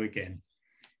audio again?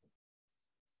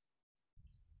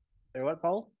 What,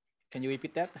 Paul? Can you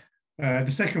repeat that? The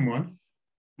second one.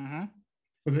 Mm-hmm.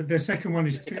 Well, the second one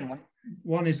is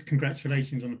one is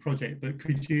congratulations on the project, but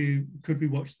could we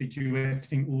watch the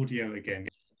duetting audio again?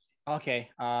 Okay.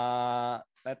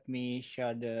 Let me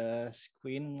share the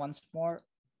screen once more.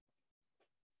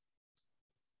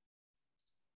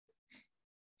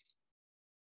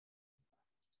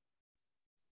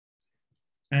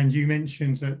 And you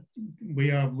mentioned that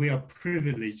we are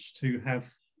privileged to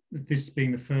have this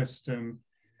being the first.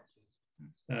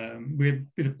 We're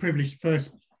the privileged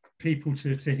first people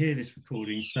to hear this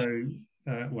recording. So,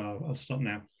 well, I'll stop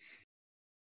now.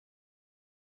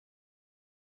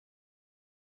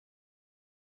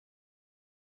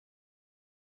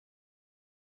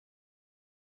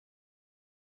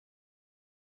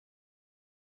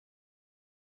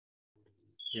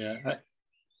 Yeah.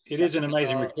 It is an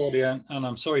amazing recording, and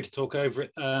I'm sorry to talk over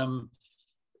it.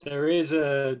 There is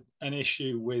an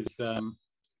issue with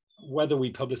whether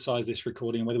we publicize this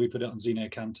recording, whether we put it on Zeno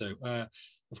Canto.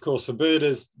 Of course, for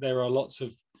birders, there are lots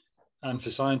of, and for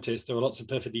scientists, there are lots of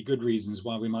perfectly good reasons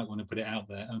why we might want to put it out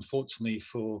there. Unfortunately,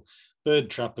 for bird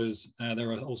trappers,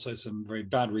 there are also some very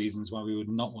bad reasons why we would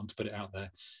not want to put it out there.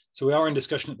 So we are in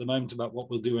discussion at the moment about what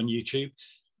we'll do on YouTube.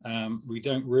 We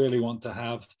don't really want to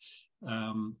have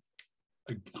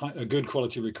a good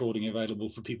quality recording available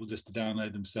for people just to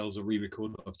download themselves or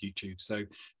re-record off YouTube. So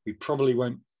we probably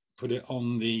won't put it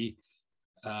on the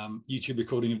YouTube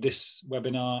recording of this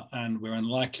webinar, and we're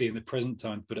unlikely in the present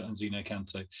time to put it on Zeno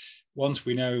Canto. Once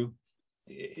we know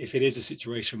if it is a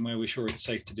situation where we're sure it's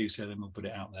safe to do so, then we'll put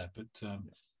it out there. But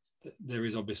there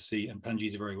is obviously, and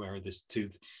Panjis are very aware of this, to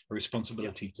a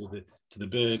responsibility to the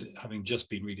bird having just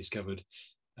been rediscovered.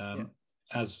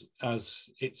 As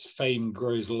its fame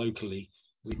grows locally,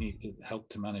 we need to help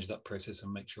to manage that process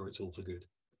and make sure it's all for good.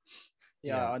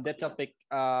 Yeah, on that topic,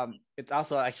 it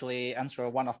also actually answer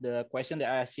one of the questions that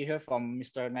I see here from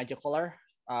Mr. Nigel Kohler.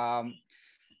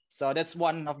 So that's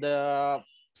one of the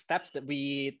steps that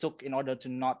we took in order to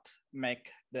not make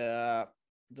the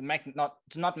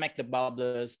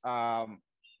babblers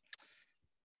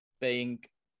being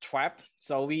trapped.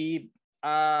 So we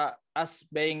as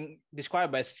being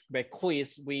described by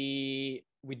Quiz, we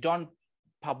don't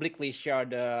publicly share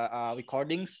the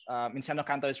recordings. Zeno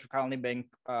Canto is currently being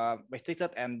restricted,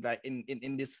 and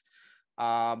in this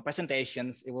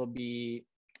presentations, it will be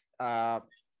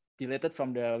deleted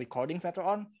from the recordings later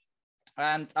on.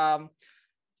 And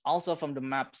also from the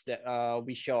maps that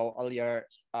we show earlier,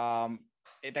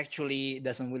 it actually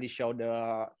doesn't really show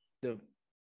the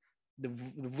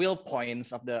real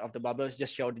points of the bubblers,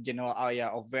 just show the general area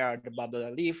of where the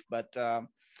babbler live, but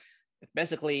it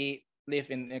basically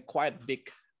live in a quite big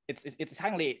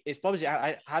it's probably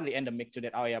hardly endemic to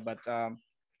that area, but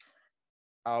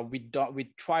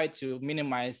we try to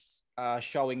minimize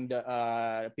showing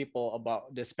the people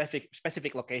about the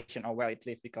specific location or where it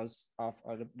lives because of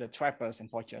the trappers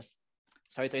and poachers.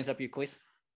 Sorry to interrupt you, Chris.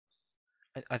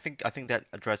 I think that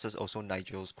addresses also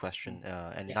Nigel's question,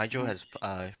 and Yeah. Nigel has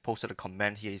posted a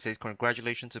comment here. He says,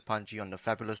 "Congratulations to Panji on the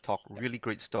fabulous talk. Really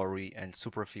great story and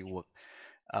super field work."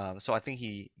 So I think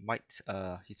he might.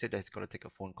 He said that he's got to take a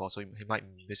phone call, so he might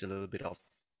miss a little bit of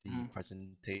the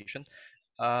presentation.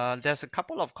 There's a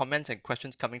couple of comments and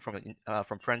questions coming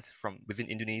from friends from within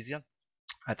Indonesia.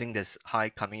 I think there's hi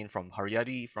coming in from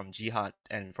Haryadi, from Jihad,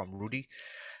 and from Rudy.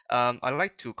 I'd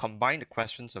like to combine the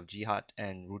questions of Jihad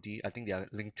and Rudy. I think they are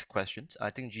linked questions. I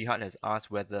think Jihad has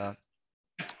asked whether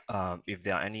if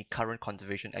there are any current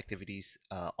conservation activities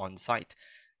on site,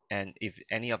 and if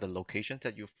any of the locations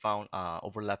that you found are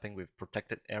overlapping with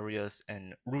protected areas.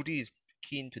 And Rudy is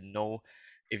keen to know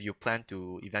if you plan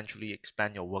to eventually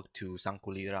expand your work to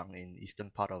Sangkulirang in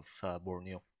eastern part of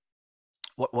Borneo.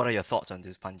 What are your thoughts on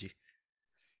this, Panji?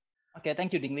 Okay,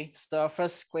 thank you, Dingli. So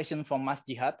first question from Mas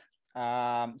Jihad.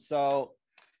 So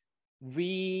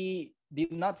we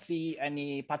did not see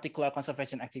any particular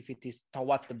conservation activities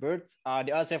towards the birds.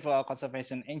 There are several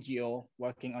conservation NGO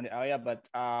working on the area, but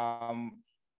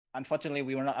unfortunately,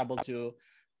 we were not able to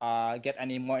get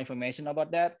any more information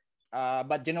about that.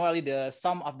 But generally,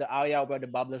 some of the area where the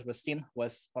babblers were seen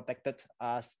was protected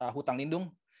as Hutang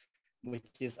Lindung, which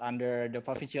is under the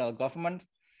provincial government.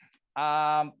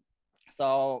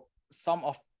 So some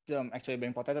of them actually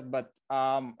being protected, but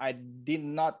I did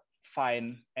not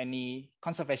find any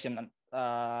conservation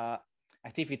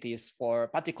activities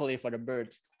particularly for the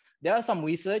birds. There are some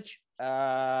research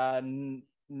that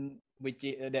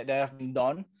have been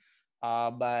done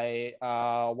by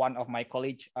one of my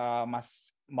colleagues,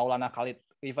 Mas Maulana Khalid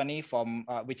Rifani, from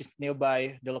which is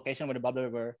nearby the location where the babbler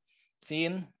were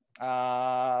seen.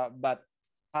 But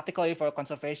particularly for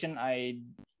conservation,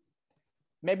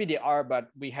 maybe they are, but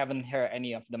we haven't heard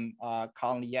any of them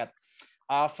currently yet.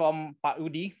 From Pak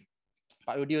Udi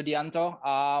Udianto.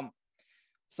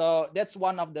 So that's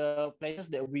one of the places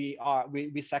that we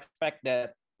suspect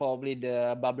that probably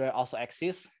the babbler also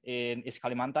exists in East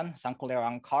Kalimantan,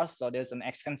 Sangkulirang karst. So there's an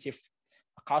extensive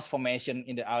karst formation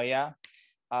in the area,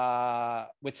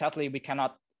 which sadly we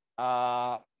cannot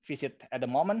visit at the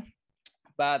moment.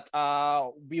 But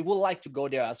we would like to go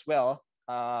there as well.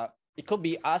 It could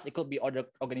be us, it could be other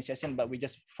organization, but we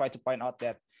just try to point out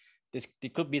that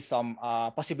there could be some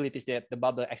possibilities that the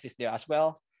babbler exists there as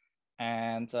well,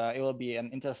 and it will be an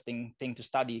interesting thing to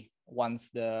study once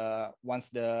the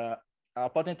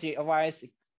opportunity arises.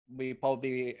 We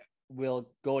probably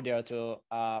will go there to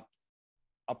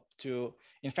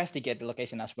investigate the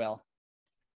location as well.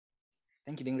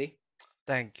 Thank you, Dingli.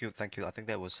 Thank you. I think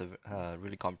that was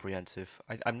really comprehensive.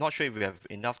 I'm not sure if we have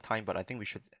enough time, but I think we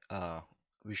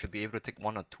should be able to take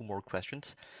one or two more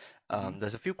questions.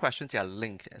 There's a few questions that are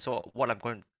linked. So what I'm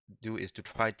going to do is to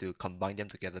try to combine them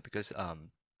together because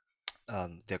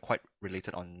they're quite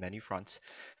related on many fronts.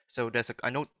 So I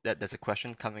know that there's a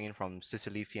question coming in from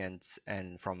Cicely Fiennes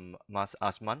and from Mas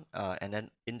Asman. And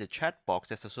then in the chat box,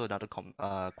 there's also another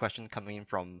question coming in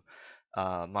from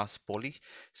Mas Poli.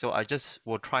 So I just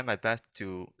will try my best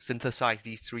to synthesize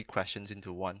these three questions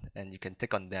into one, and you can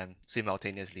take on them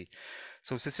simultaneously.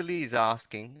 So Cicely is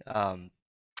asking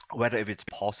whether if it's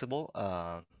possible,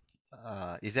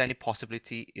 is there any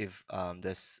possibility if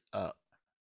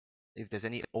there's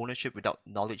any ownership without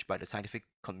knowledge by the scientific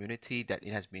community that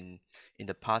it has been in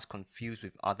the past confused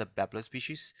with other babbler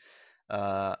species?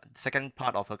 Second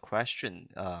part of her question,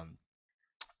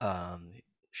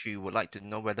 she would like to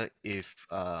know whether if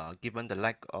given the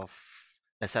lack of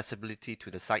accessibility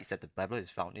to the sites that the babbler is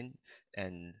found in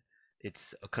and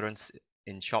its occurrence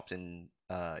in shops in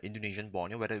Indonesian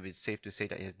Borneo, whether it's safe to say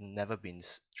that it has never been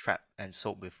trapped and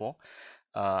sold before.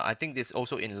 I think this is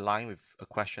also in line with a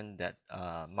question that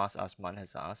Mas Asman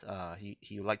has asked.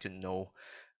 He would like to know,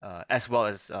 as well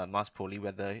as Mas Poli,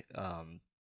 whether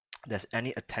there's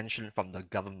any attention from the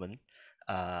government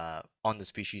on the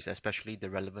species, especially the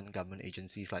relevant government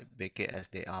agencies like BK as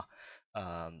they are.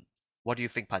 What do you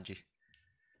think, Panji?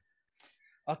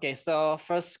 Okay, so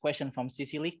first question from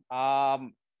Cicely.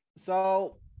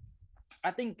 So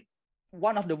I think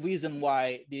one of the reasons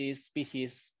why this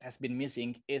species has been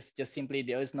missing is just simply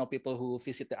there is no people who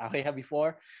visit the area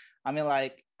before. I mean,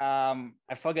 like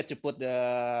I forget to put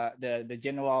the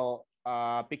general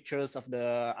pictures of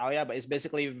the area, but it's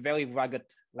basically very rugged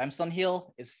limestone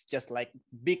hill. It's just like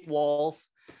big walls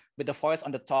with the forest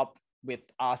on the top with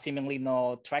seemingly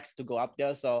no tracks to go up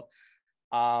there. So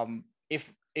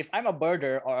if if I'm a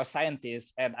birder or a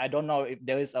scientist and I don't know if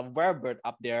there is a rare bird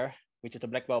up there, which is a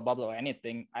black-browed babbler or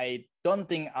anything, I don't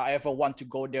think I ever want to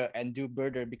go there and do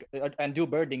birding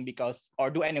because,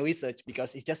 or do any research,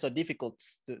 because it's just so difficult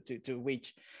to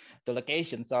reach the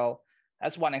location. So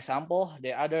that's one example.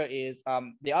 The other is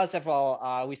there are several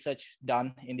research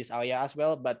done in this area as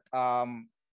well, but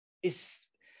it's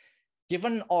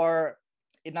given our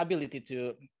inability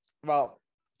to, well,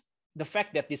 the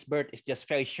fact that this bird is just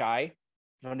very shy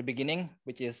from the beginning,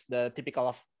 which is the typical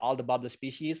of all the babbler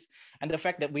species, and the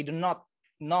fact that we do not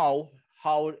know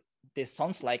how this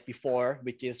sounds like before,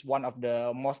 which is one of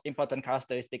the most important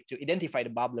characteristics to identify the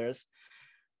babblers.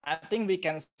 I think we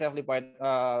can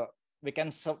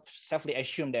safely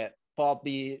assume that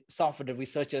probably some of the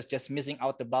researchers just missing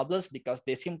out the babblers because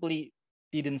they simply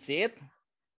didn't see it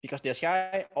because they're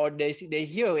shy, or they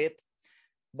hear it,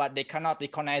 but they cannot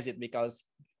recognize it because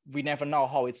we never know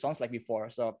how it sounds like before.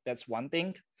 So that's one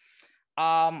thing.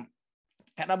 And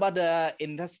about the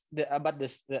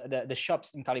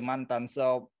shops in Kalimantan.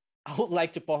 So I would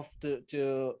like to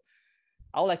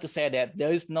say that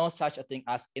there is no such a thing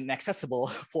as inaccessible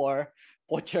for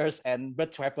poachers and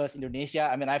bird trappers in Indonesia.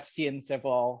 I mean, I've seen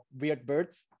several weird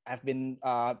birds have been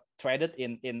traded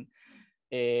in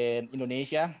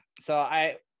Indonesia. So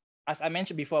as I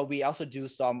mentioned before, we also do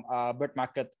some bird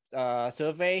market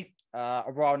survey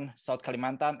around South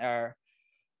Kalimantan.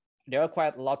 There are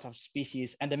quite a lot of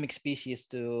species, endemic species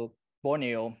to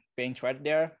Borneo being traded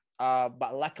there.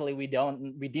 But luckily we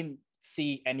didn't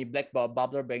see any black-browed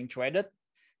babbler being traded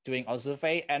during our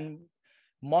survey. And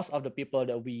most of the people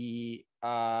that we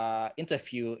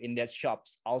interview in that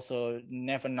shops also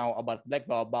never know about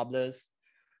black-browed babblers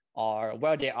or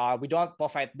where they are. We don't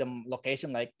provide them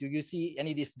location, like, do you see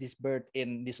any this bird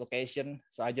in this location?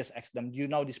 So I just ask them, do you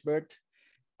know this bird?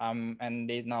 And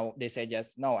they say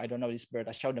yes, no, I don't know this bird.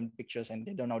 I show them pictures and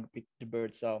they don't know the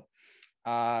bird. So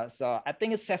I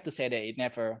think it's safe to say that it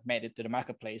never made it to the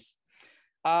marketplace.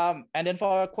 And then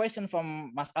for a question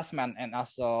from Mas Asman and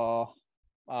also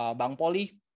Bang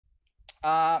Poli,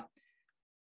 BKSDA,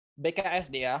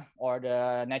 or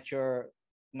the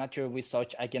Nature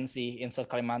Research Agency in South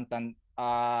Kalimantan,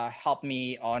 helped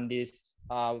me on this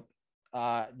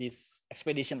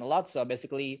expedition a lot. So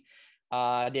basically,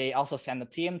 they also sent a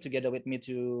team together with me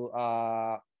to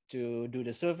do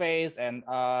the surveys, and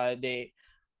they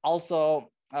also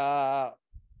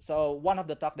so one of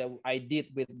the talk that I did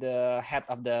with the head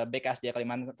of the BKSDA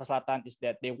Kalimantan Selatan is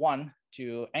that they want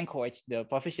to encourage the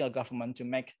provincial government to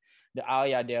make the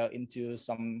area there into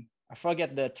some, I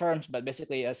forget the terms, but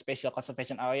basically a special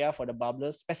conservation area for the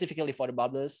babblers, specifically for the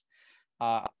babblers,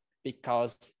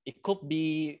 because it could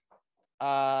be,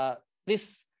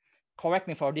 please correct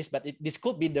me for this, but this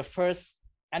could be the first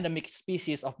endemic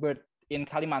species of bird in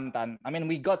Kalimantan. I mean,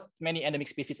 we got many endemic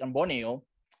species on Borneo,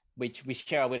 which we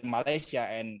share with Malaysia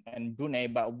and Brunei,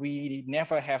 but we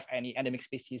never have any endemic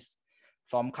species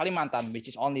from Kalimantan, which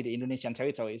is only the Indonesian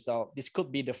territory. So this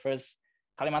could be the first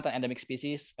Kalimantan endemic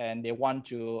species, and they want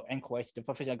to encourage the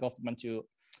provincial government to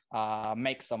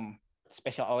make some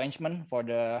special arrangement for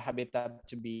the habitat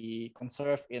to be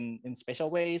conserved in special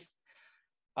ways.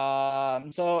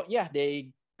 So yeah,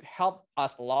 they helped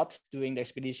us a lot during the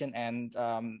expedition, and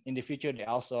in the future they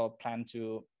also plan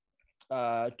to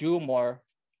do more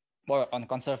on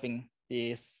conserving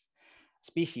these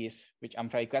species, which I'm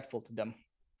very grateful to them.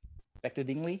 Back to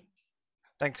Dingley.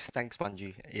 Thanks,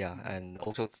 Manji. Yeah, and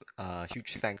also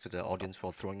huge thanks to the audience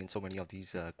for throwing in so many of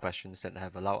these questions that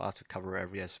have allowed us to cover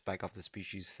every aspect of the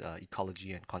species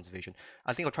ecology and conservation.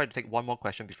 I think I'll try to take one more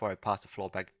question before I pass the floor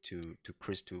back to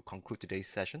Chris to conclude today's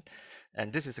session.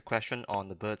 And this is a question on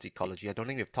the bird's ecology. I don't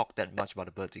think we've talked that much about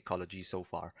the bird's ecology so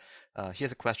far.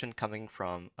 Here's a question coming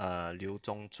from Liu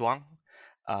Zhongzhuang,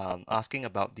 asking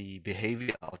about the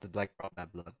behavior of the black-browed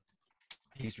babbler.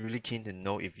 He's really keen to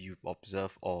know if you've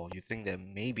observed or you think there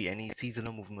may be any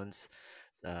seasonal movements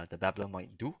the babbler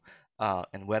might do,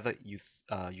 and whether you've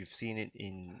seen it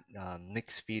in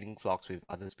mixed feeding flocks with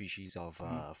other species of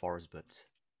forest birds.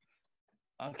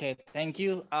 Okay, thank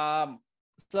you.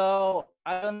 So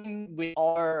I don't think with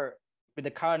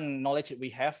the current knowledge that we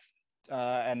have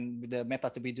and with the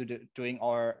methods that we doing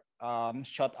our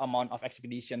short amount of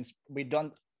expeditions, we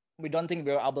don't think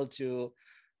we're able to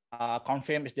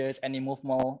confirm if there is any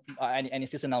movement, any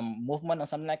seasonal movement or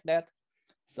something like that.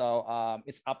 So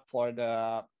it's up for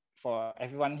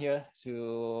everyone here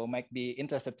to might be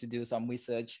interested to do some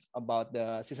research about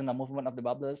the seasonal movement of the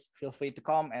babblers. Feel free to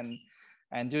come and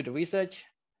do the research.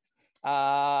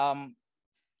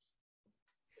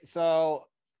 So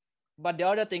but the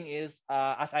other thing is,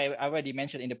 as I already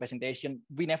mentioned in the presentation,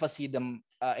 we never see them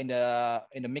in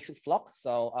the mixed flock.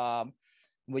 So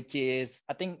which is,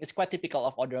 I think it's quite typical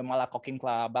of other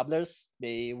Malakokinkla babblers.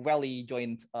 They rarely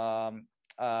join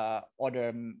other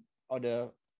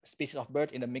species of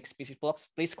bird in the mixed species flocks.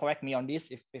 Please correct me on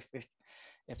this if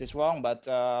it's wrong, but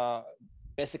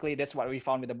basically that's what we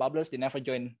found with the babblers. They never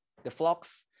join the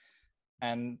flocks,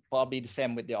 and probably the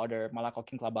same with the other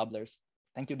Malakokinkla babblers.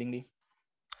 Thank you, Dingli.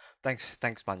 Thanks,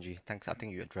 Panji. Thanks. I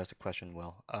think you addressed the question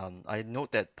well. I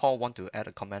note that Paul want to add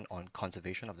a comment on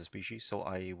conservation of the species, so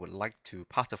I would like to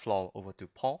pass the floor over to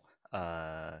Paul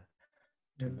to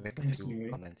make a few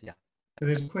comments. Yeah. So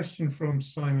there's a question from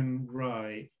Simon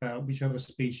Rye about which other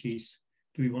species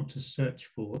do we want to search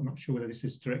for. I'm not sure whether this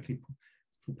is directly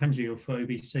for Panji or for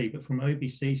OBC, but from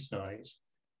OBC side,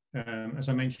 as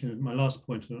I mentioned in my last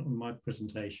point on my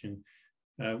presentation,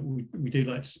 we do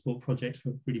like to support projects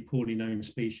for really poorly known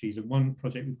species. And one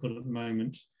project we've got at the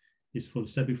moment is for the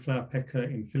Cebu flower pecker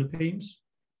in Philippines,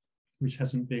 which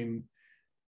hasn't been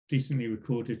decently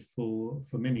recorded for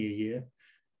many a year.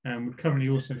 And we're currently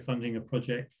also funding a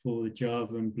project for the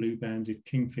Javan blue-banded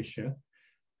kingfisher,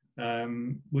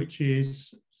 which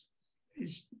is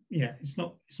it's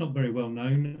not very well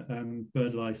known.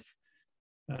 BirdLife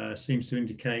seems to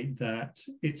indicate that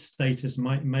its status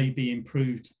may be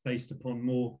improved based upon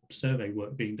more survey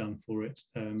work being done for it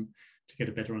to get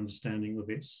a better understanding of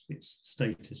its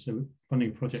status. So we're funding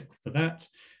a project for that.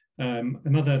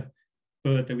 Another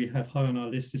bird that we have high on our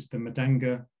list is the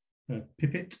Madanga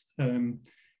pipit,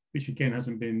 which again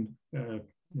hasn't been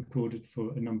recorded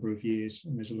for a number of years,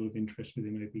 and there's a lot of interest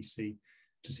within OBC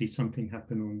to see something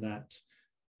happen on that.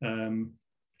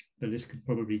 The list could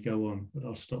probably go on, but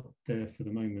I'll stop there for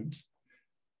the moment.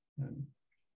 And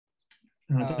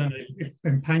I don't know,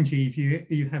 and Panji, if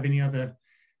you have any other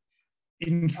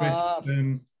interest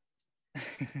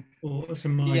or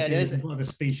some ideas of other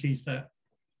species that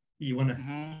you want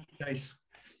to chase.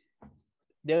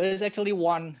 There is actually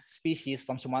one species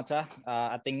from Sumatra.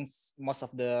 I think most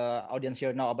of the audience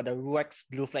here know about the Ruex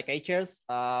blue flycatchers.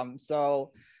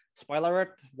 So spoiler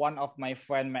alert, one of my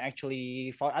friend may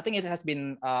actually found, I think it has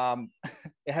been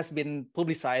it has been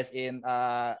publicized in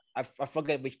I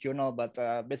forget which journal, but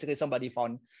basically somebody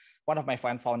found, one of my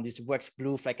friends found this Ruex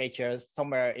blue flycatchers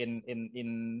somewhere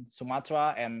in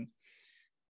Sumatra, and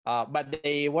but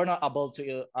they were not able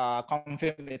to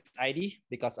confirm its ID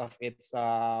because of its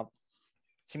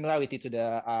similarity to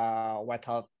the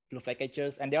white-tailed blue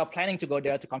flycatchers, and they are planning to go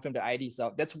there to confirm the ID.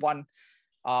 So that's one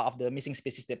of the missing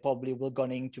species that probably we're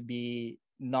going to be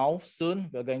now soon.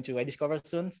 We're going to rediscover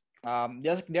soon.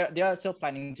 They are still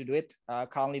planning to do it.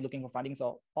 Currently looking for funding.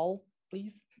 So Paul,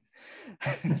 please.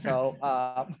 So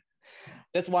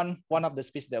that's one of the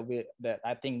species that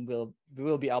I think we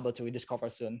will be able to rediscover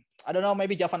soon. I don't know,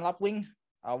 maybe Javan lapwing.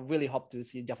 I really hope to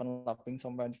see Javan lapwing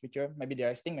somewhere in the future. Maybe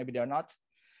they're extinct, maybe they're not.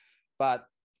 But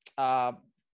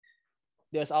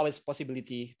there's always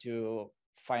possibility to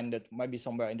find it maybe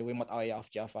somewhere in the remote area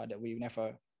of Java that we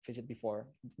never visited before.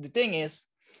 The thing is,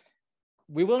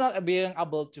 we will not be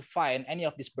able to find any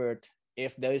of these birds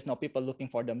if there is no people looking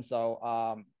for them.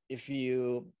 So if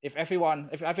every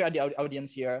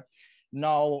audience here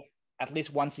know at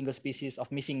least one single species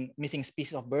of missing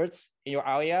species of birds in your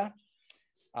area,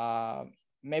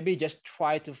 maybe just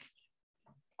try to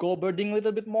go birding a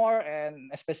little bit more, and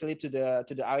especially to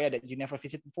the area that you never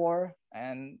visited before,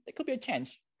 and it could be a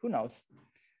change. Who knows?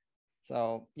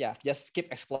 So yeah, just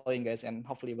keep exploring, guys, and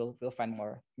hopefully we'll find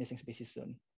more missing species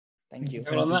soon. Thank you.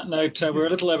 Well, on that note, we're a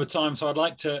little over time, so I'd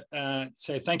like to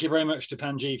say thank you very much to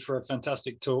Panji for a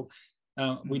fantastic talk.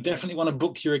 We definitely want to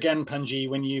book you again, Panji,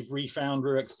 when you've refound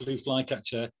Ruex blue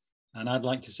flycatcher, and I'd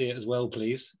like to see it as well,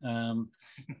 please.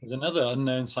 There's another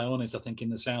unknown Sionis, I think, in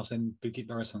the south in Bukit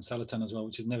Barisan Selatan as well,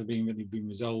 which has never really been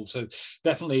resolved. So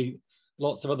definitely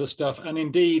lots of other stuff. And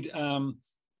indeed,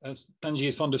 as Panji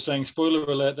is fond of saying, spoiler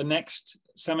alert, the next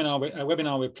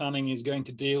webinar we're planning is going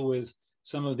to deal with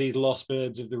some of these lost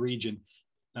birds of the region.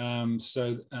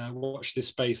 So watch this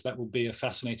space. That will be a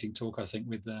fascinating talk, I think,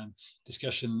 with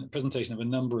presentation of a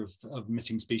number of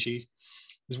missing species.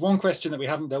 There's one question that we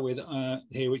haven't dealt with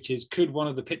here, which is, could one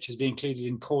of the pictures be included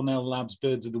in Cornell Labs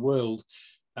Birds of the World?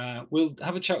 We'll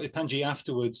have a chat with Panji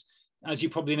afterwards. As you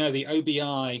probably know, the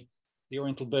OBI, the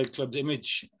Oriental Bird Club's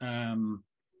image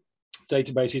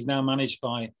database, is now managed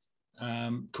by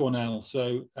Cornell.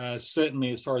 So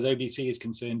certainly, as far as OBC is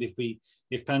concerned,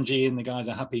 if Panji and the guys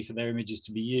are happy for their images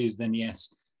to be used, then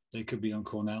yes, they could be on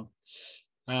Cornell.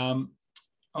 On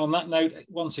that note,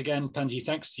 once again, Panji,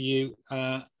 thanks to you.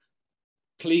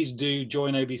 Please do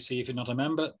join OBC if you're not a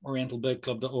member,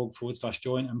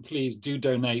 orientalbirdclub.org/join, and please do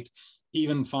donate.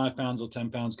 Even £5 or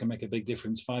 £10 can make a big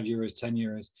difference, €5,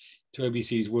 €10 to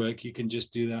OBC's work. You can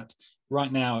just do that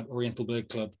right now at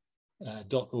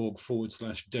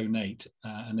orientalbirdclub.org/donate,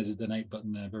 and there's a donate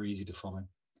button there, very easy to follow.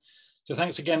 So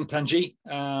thanks again, Panji.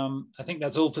 I think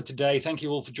that's all for today. Thank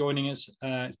you all for joining us.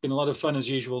 It's been a lot of fun as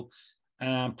usual.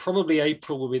 Probably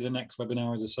April will be the next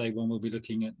webinar, as I say, when we'll be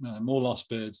looking at more lost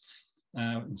birds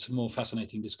and some more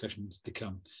fascinating discussions to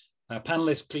come.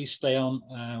 Panelists, please stay on.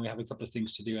 We have a couple of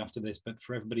things to do after this, but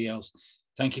for everybody else,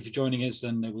 thank you for joining us,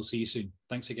 and we'll see you soon.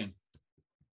 Thanks again.